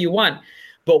whatever you want,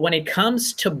 but when it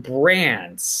comes to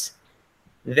brands,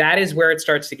 that is where it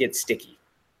starts to get sticky.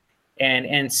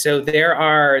 And so there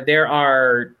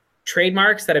are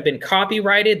trademarks that have been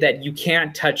copyrighted that you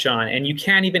can't touch on, and you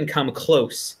can't even come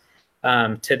close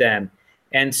to them.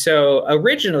 And so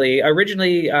originally,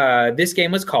 this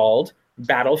game was called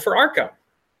Battle for Arkham,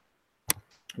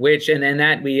 and then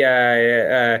that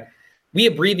we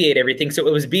abbreviate everything. So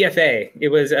it was BFA. It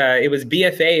was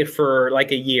BFA for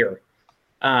like a year,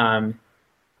 and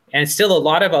still a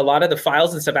lot of the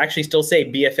files and stuff actually still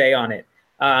say BFA on it.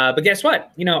 But guess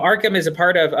what? Arkham is a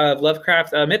part of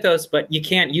Lovecraft mythos, but you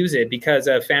can't use it because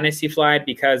of Fantasy Flight,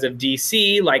 because of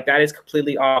DC. Like, that is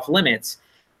completely off limits.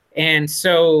 And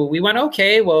so we went,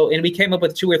 okay, well, and we came up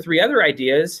with 2 or 3 other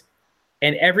ideas,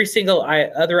 and every single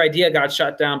other idea got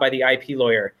shut down by the IP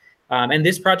lawyer. And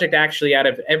this project, actually, out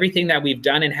of everything that we've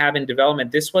done and have in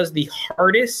development, this was the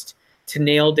hardest to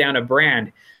nail down a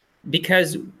brand,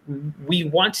 because we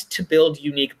want to build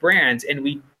unique brands, and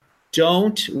we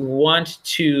don't want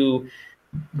to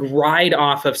ride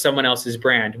off of someone else's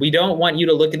brand. We don't want you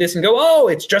to look at this and go, oh,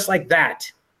 it's just like that.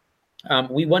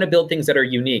 We want to build things that are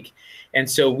unique. And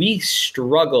so we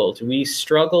struggled. We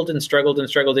struggled and struggled and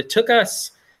struggled. It took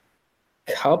us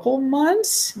a couple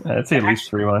months. I'd say at least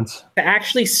 3 months. To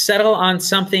actually settle on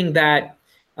something that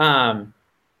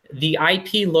the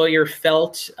IP lawyer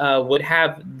felt would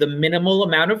have the minimal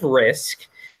amount of risk.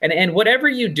 And whatever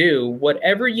you do,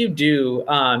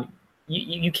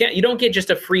 you don't get just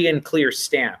a free and clear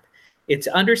stamp. It's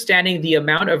understanding the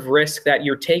amount of risk that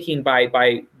you're taking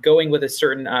by going with a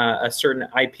certain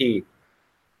IP.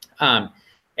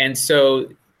 And so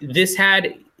this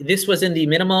was in the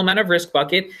minimal amount of risk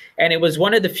bucket, and it was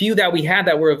one of the few that we had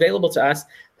that were available to us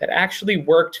that actually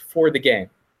worked for the game.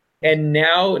 And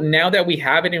now that we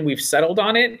have it and we've settled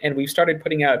on it and we've started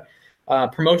putting out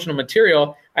promotional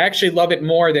material, I actually love it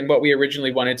more than what we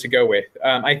originally wanted to go with.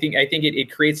 I think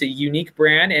it creates a unique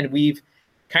brand, and we've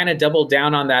kind of doubled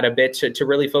down on that a bit to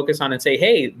really focus on and say,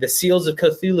 hey, the Seals of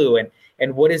Cthulhu,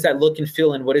 and what is that look and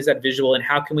feel, and what is that visual, and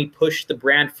how can we push the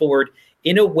brand forward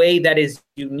in a way that is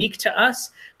unique to us,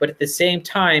 but at the same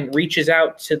time reaches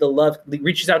out to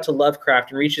Lovecraft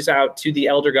and reaches out to the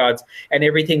Elder Gods and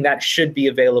everything that should be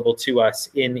available to us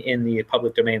in the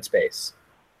public domain space.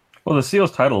 Well, the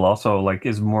Seals title also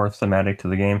is more thematic to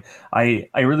the game. I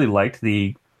really liked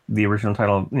the original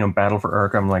title, Battle for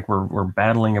Arkham. We're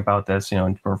battling about this,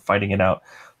 and we're fighting it out.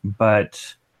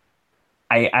 But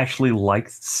I actually like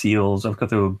Seals of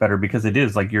Cthulhu better because it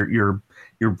is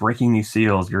you're breaking these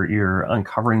seals, you're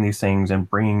uncovering these things and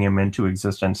bringing them into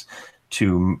existence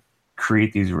to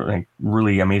create these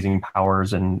really amazing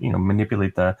powers and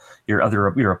manipulate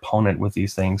your opponent with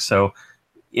these things. So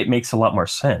it makes a lot more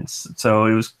sense. So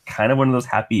it was kind of one of those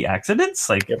happy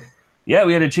accidents. Yeah,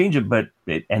 we had to change it, but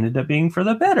it ended up being for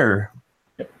the better.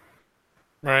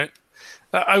 Right.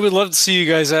 I would love to see you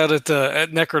guys out at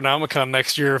Necronomicon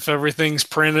next year if everything's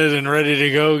printed and ready to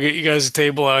go. Get you guys a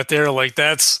table out there.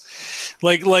 That's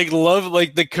love.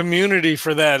 The community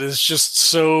for that is just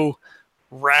so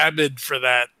rabid for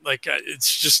that.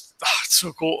 It's just it's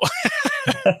so cool.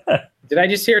 Did I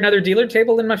just hear another dealer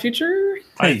table in my future?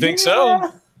 I think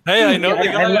so. Hey, I know.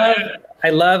 I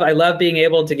love being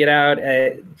able to get out.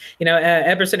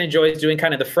 Epperson enjoys doing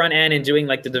kind of the front end and doing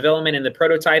the development and the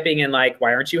prototyping and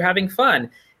why aren't you having fun?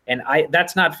 And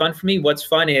that's not fun for me. What's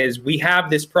fun is we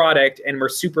have this product and we're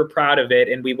super proud of it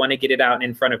and we want to get it out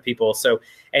in front of people. So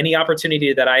any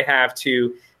opportunity that I have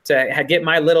to get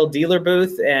my little dealer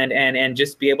booth and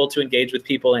just be able to engage with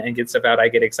people and get stuff out, I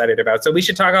get excited about. So we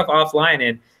should talk offline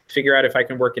and figure out if I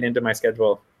can work it into my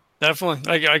schedule.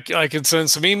 Definitely. I could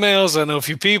send some emails. I know a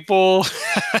few people.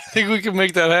 I think we can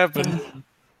make that happen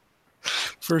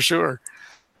for sure.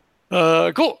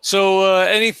 Cool. So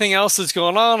anything else that's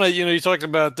going on? You talked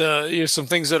about some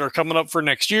things that are coming up for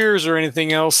next year's or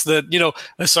anything else that,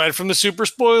 aside from the super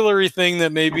spoilery thing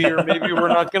that maybe we're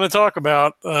not going to talk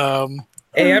about.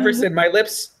 Hey, Everson, my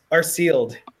lips are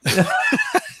sealed.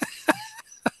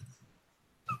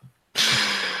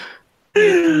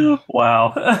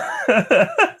 Wow.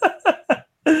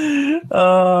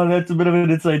 Oh, that's a bit of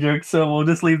an inside joke, so we'll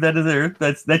just leave that in there.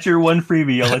 That's your one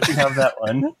freebie. I'll let you have that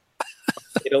one.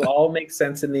 It'll all make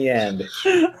sense in the end.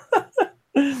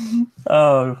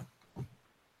 Oh,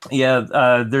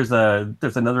 yeah. There's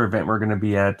another event we're going to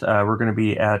be at. We're going to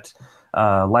be at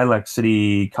Lilac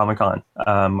City Comic Con.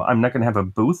 I'm not going to have a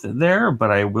booth there, but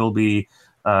I will be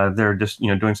there, just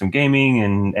doing some gaming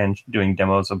and doing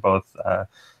demos of both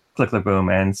Click Click Boom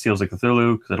and Seals of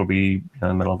Cthulhu, because it'll be in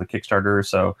the middle of the Kickstarter.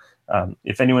 So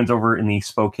if anyone's over in the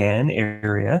Spokane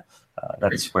area,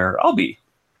 that's where I'll be.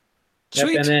 Yep,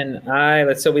 and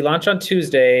then so we launch on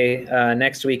Tuesday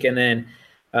next week, and then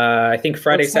I think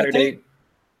Friday, Saturday,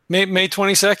 May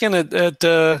 22nd at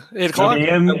 8 o'clock.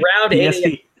 Around 8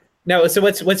 a.m. No, so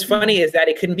what's funny is that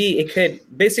it could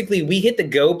basically we hit the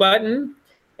go button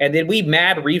and then we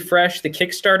mad refresh the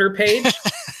Kickstarter page,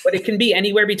 but it can be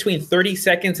anywhere between 30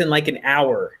 seconds and an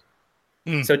hour.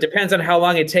 So it depends on how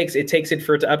long it takes it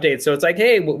for it to update. So it's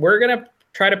hey, we're gonna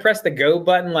try to press the go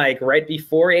button right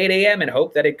before 8 a.m. and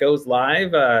hope that it goes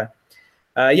live.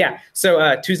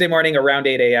 So Tuesday morning around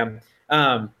 8 a.m.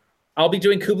 I'll be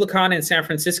doing KublaCon in San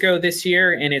Francisco this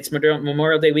year, and it's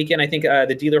Memorial Day weekend. I think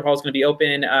the dealer hall is going to be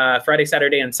open Friday,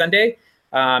 Saturday, and Sunday.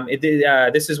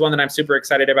 This is one that I'm super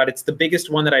excited about. It's the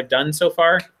biggest one that I've done so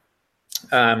far.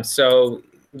 So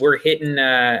we're hitting,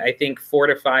 I think,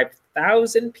 4,000 to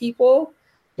 5,000 people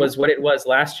was what it was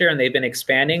last year, and they've been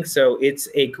expanding. So it's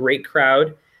a great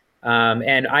crowd,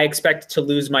 and I expect to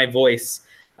lose my voice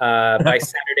by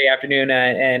Saturday afternoon.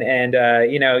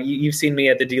 You've seen me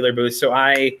at the dealer booth, so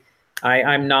I'm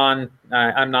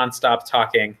nonstop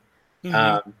talking.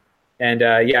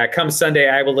 Mm-hmm. Come Sunday,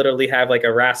 I will literally have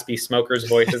a raspy smoker's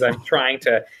voice as I'm trying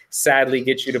to sadly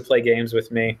get you to play games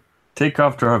with me. Take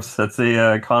cough drops. That's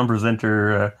a con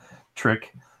presenter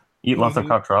trick. Eat lots of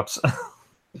cough drops.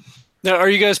 Now, are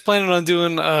you guys planning on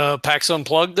doing PAX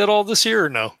Unplugged at all this year or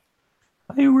no?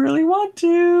 I really want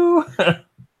to.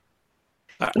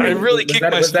 I really kicked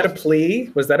myself. Was that a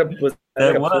plea? Was that That like a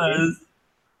plea? was.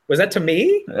 Was that to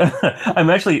me?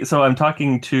 I'm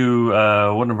talking to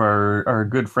one of our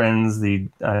good friends, the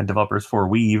developers for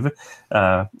Weave,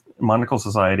 Monocle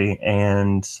Society,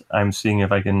 and I'm seeing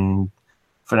if I can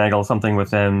finagle something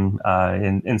with them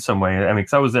in some way. I mean,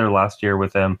 because I was there last year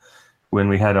with them when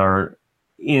we had our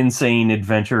insane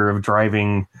adventure of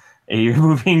driving a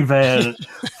moving van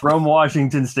from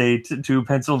Washington State to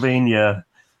Pennsylvania.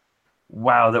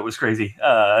 Wow, that was crazy.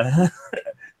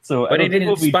 But it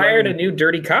inspired a new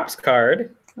Dirty Cops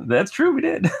card. That's true, we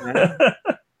did. Yeah.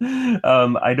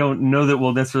 I don't know that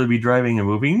we'll necessarily be driving a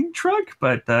moving truck,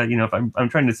 but if I'm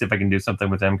trying to see if I can do something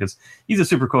with him because he's a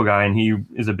super cool guy and he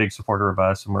is a big supporter of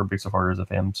us and we're big supporters of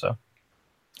him. So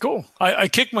cool. I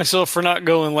kicked myself for not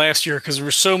going last year because there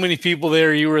were so many people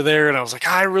there. You were there, and I was like,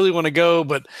 I really want to go,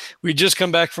 but we just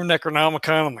come back from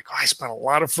Necronomicon. I'm like, I spent a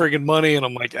lot of friggin' money, and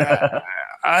I'm like,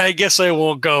 I guess I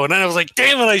won't go. And then I was like,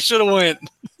 damn it, I should have went.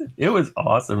 It was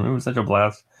awesome. It was such a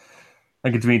blast. I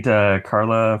get to meet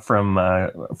Carla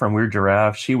from Weird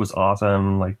Giraffe. She was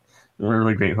awesome. Like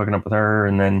really great hooking up with her,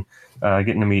 and then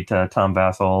getting to meet Tom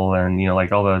Vassell and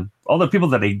like all the people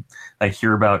that I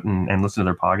hear about and listen to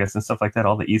their podcasts and stuff like that.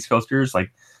 All the East Coasters,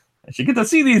 like I should get to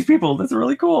see these people. That's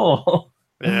really cool.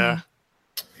 Yeah.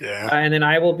 And then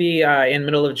I will be in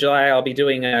middle of July. I'll be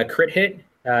doing a Crit Hit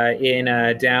in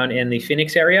down in the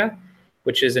Phoenix area,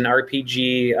 which is an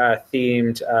RPG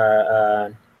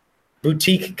themed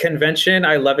boutique convention.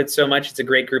 I love it so much. It's a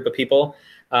great group of people.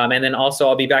 And then also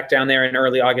I'll be back down there in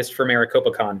early August for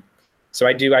MaricopaCon. So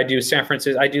I do San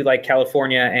Francisco, I do like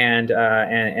California and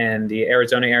the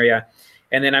Arizona area.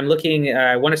 And then I'm looking,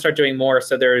 I want to start doing more.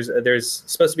 So there's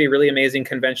supposed to be a really amazing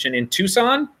convention in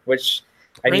Tucson, which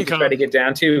I need to try to get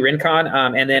down to, Rincon.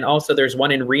 And then also there's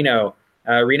one in Reno,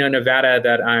 Nevada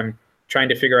that I'm trying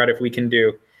to figure out if we can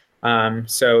do.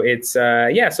 So it's,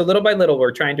 so little by little,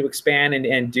 we're trying to expand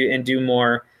and do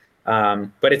more.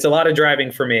 But it's a lot of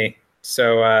driving for me.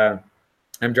 So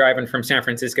I'm driving from San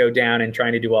Francisco down and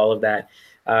trying to do all of that.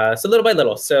 So little by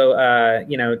little. So,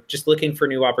 just looking for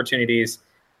new opportunities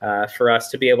for us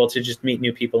to be able to just meet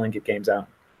new people and get games out.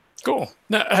 Cool.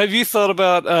 Now, have you thought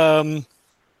about,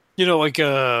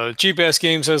 Cheap Ass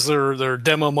Games has their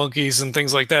demo monkeys and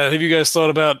things like that. Have you guys thought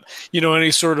about,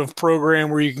 any sort of program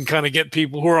where you can kind of get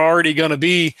people who are already going to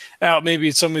be out maybe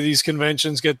at some of these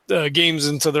conventions, get games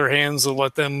into their hands and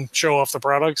let them show off the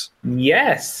products?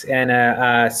 Yes.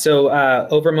 And so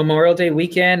over Memorial Day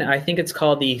weekend, I think it's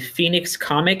called the Phoenix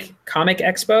Comic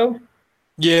Expo.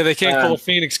 Yeah, they can't call it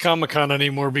Phoenix Comic-Con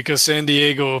anymore because San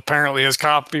Diego apparently has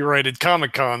copyrighted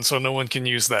Comic-Con, so no one can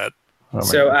use that.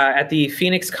 So at the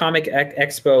Phoenix Comic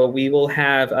Expo, we will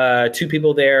have two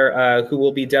people there who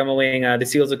will be demoing the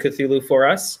Seals of Cthulhu for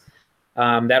us.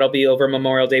 That'll be over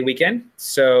Memorial Day weekend.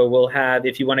 So we'll have,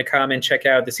 if you want to come and check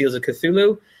out the Seals of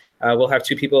Cthulhu, we'll have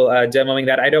two people demoing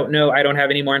that. I don't know. I don't have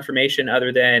any more information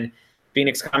other than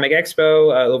Phoenix Comic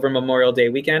Expo over Memorial Day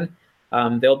weekend.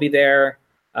 They'll be there.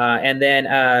 And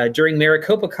then during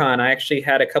MaricopaCon, I actually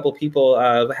had a couple people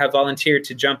have volunteered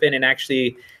to jump in and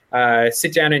actually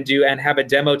sit down and have a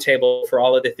demo table for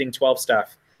all of the Thing 12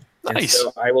 stuff. Nice. And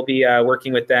so I will be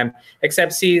working with them.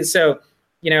 Except, Thing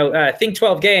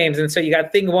 12 games, and so you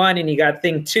got Thing 1 and you got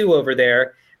Thing 2 over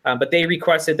there. But they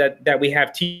requested that we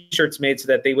have T-shirts made so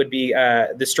that they would be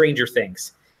the Stranger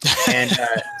Things. And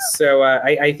so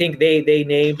I think they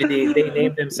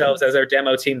named themselves as our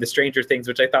demo team, the Stranger Things,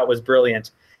 which I thought was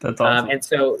brilliant. That's awesome. And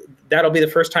so that'll be the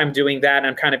first time doing that, and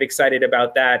I'm kind of excited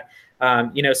about that.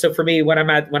 So for me, when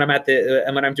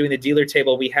I'm doing the dealer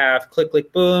table, we have Click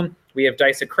Click Boom, we have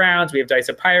Dice of Crowns, we have Dice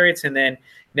of Pirates, and then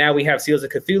now we have Seals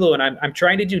of Cthulhu. And I'm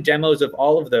trying to do demos of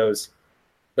all of those,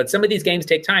 but some of these games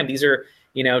take time. These are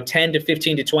 10 to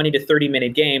 15 to 20 to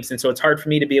 30-minute games, and so it's hard for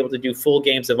me to be able to do full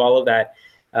games of all of that.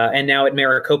 And now at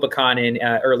MaricopaCon in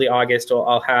early August,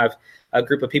 I'll have a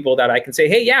group of people that I can say,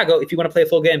 hey, yeah, go if you want to play a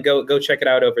full game, go check it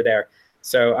out over there.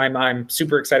 So I'm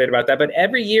super excited about that. But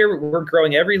every year we're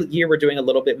growing. Every year we're doing a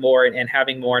little bit more and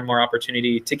having more and more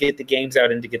opportunity to get the games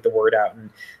out and to get the word out.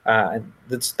 And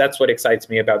that's what excites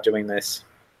me about doing this.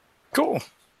 Cool.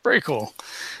 Very cool.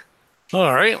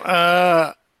 All right.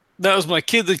 That was my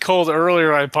kid that called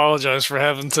earlier. I apologize for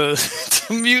having to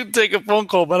mute and take a phone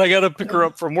call, but I got to pick her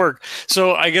up from work.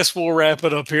 So I guess we'll wrap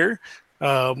it up here.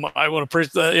 I want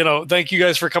to thank you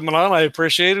guys for coming on. I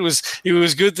appreciate it. It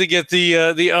was good to get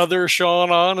the other Sean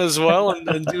on as well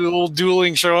and do a little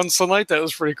dueling Sean's tonight. That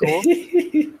was pretty cool.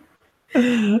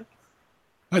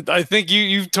 I think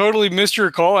you've totally missed your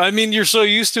call. I mean, you're so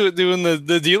used to it doing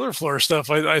the dealer floor stuff.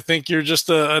 I think you're just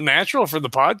a natural for the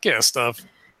podcast stuff.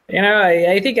 You know,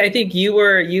 I think you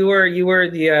were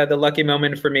the lucky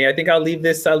moment for me. I think I'll leave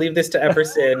this to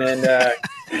Epperson, and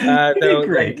though,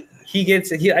 Great. like,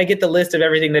 I get the list of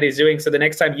everything that he's doing. So the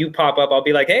next time you pop up, I'll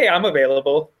be like, hey, I'm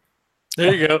available.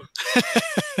 There you go.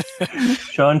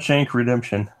 Sean Shank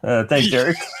Redemption. Thanks,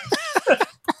 Eric.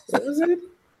 What was it?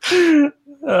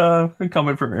 A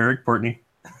comment from Eric Portney.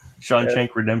 Sean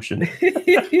Shank Redemption.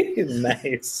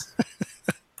 Nice.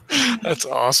 That's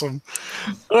awesome.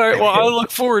 All right. Well, I look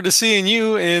forward to seeing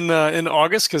you in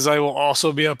August, because I will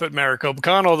also be up at Maricopa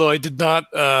Con. Although I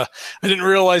didn't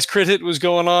realize Crit Hit was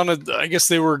going on. I guess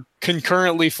they were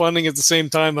concurrently funding at the same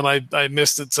time, and I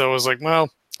missed it. So I was like, well,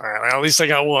 all right, at least I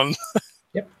got one.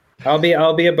 Yep. I'll be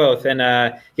at both. And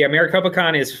Maricopa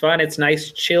Con is fun. It's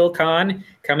nice, chill con.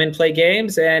 Come and play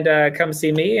games, and come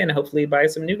see me, and hopefully buy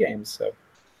some new games. So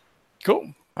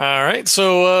cool. All right,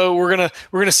 so we're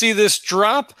gonna see this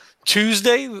drop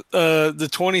Tuesday, the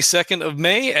 22nd of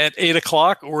May at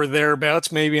 8:00 or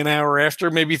thereabouts, maybe an hour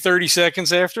after, maybe 30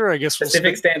 seconds after. I guess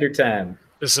Pacific Standard Time.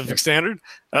 Pacific Standard.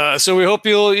 So we hope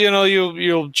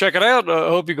you'll check it out. I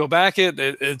hope you go back it.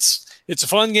 It's a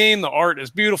fun game. The art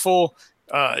is beautiful.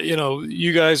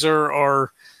 You guys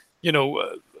are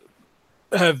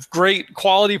have great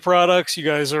quality products. You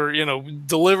guys are,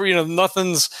 deliver,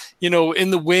 nothing's,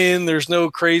 in the wind. There's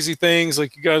no crazy things.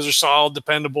 Like, you guys are solid,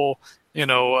 dependable,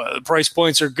 price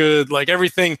points are good. Like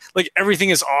everything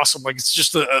is awesome. Like, it's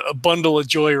just a bundle of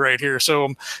joy right here. So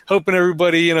I'm hoping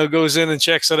everybody, goes in and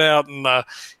checks it out, and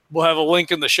we'll have a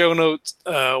link in the show notes.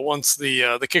 Once the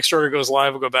Kickstarter goes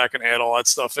live, we'll go back and add all that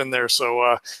stuff in there.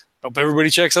 So hope everybody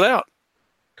checks it out.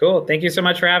 Cool. Thank you so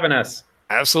much for having us.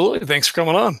 Absolutely. Thanks for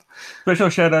coming on. Special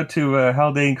shout out to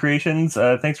Haldane Creations.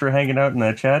 Thanks for hanging out in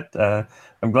the chat.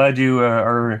 I'm glad you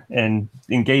are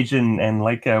engaged in and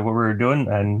like what we're doing,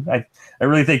 and I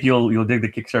really think you'll dig the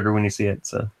Kickstarter when you see it.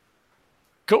 So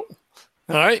cool.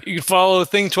 All right, you can follow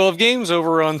Thing 12 Games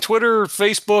over on Twitter,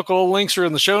 Facebook. All links are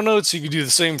in the show notes. You can do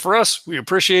the same for us. We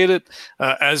appreciate it.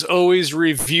 As always,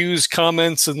 reviews,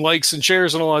 comments, and likes and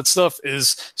shares and all that stuff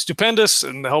is stupendous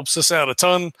and helps us out a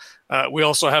ton. We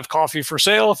also have coffee for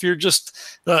sale. If you're just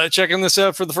checking this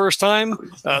out for the first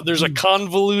time, there's a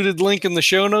convoluted link in the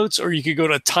show notes, or you could go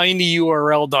to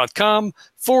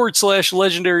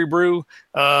tinyurl.com/legendary brew.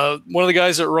 One of the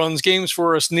guys that runs games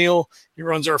for us, Neil, he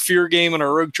runs our Fear game and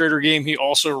our Rogue Trader game. He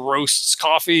also roasts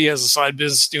coffee, has a side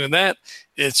business doing that.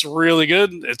 It's really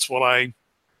good. It's what I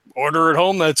order at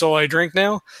home. That's all I drink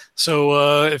now.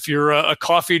 So if you're a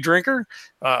coffee drinker,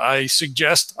 I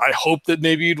hope that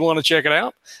maybe you'd want to check it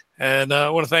out. And I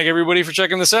want to thank everybody for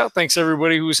checking this out. Thanks,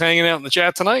 everybody who's hanging out in the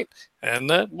chat tonight. And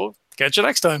we'll catch you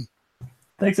next time.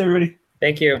 thanks, everybody.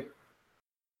 Thank you.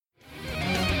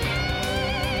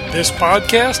 This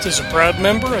podcast is a proud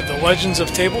member of the Legends of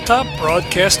Tabletop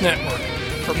Broadcast Network.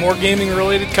 For more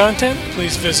gaming-related content,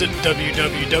 please visit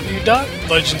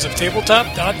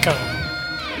www.legendsoftabletop.com.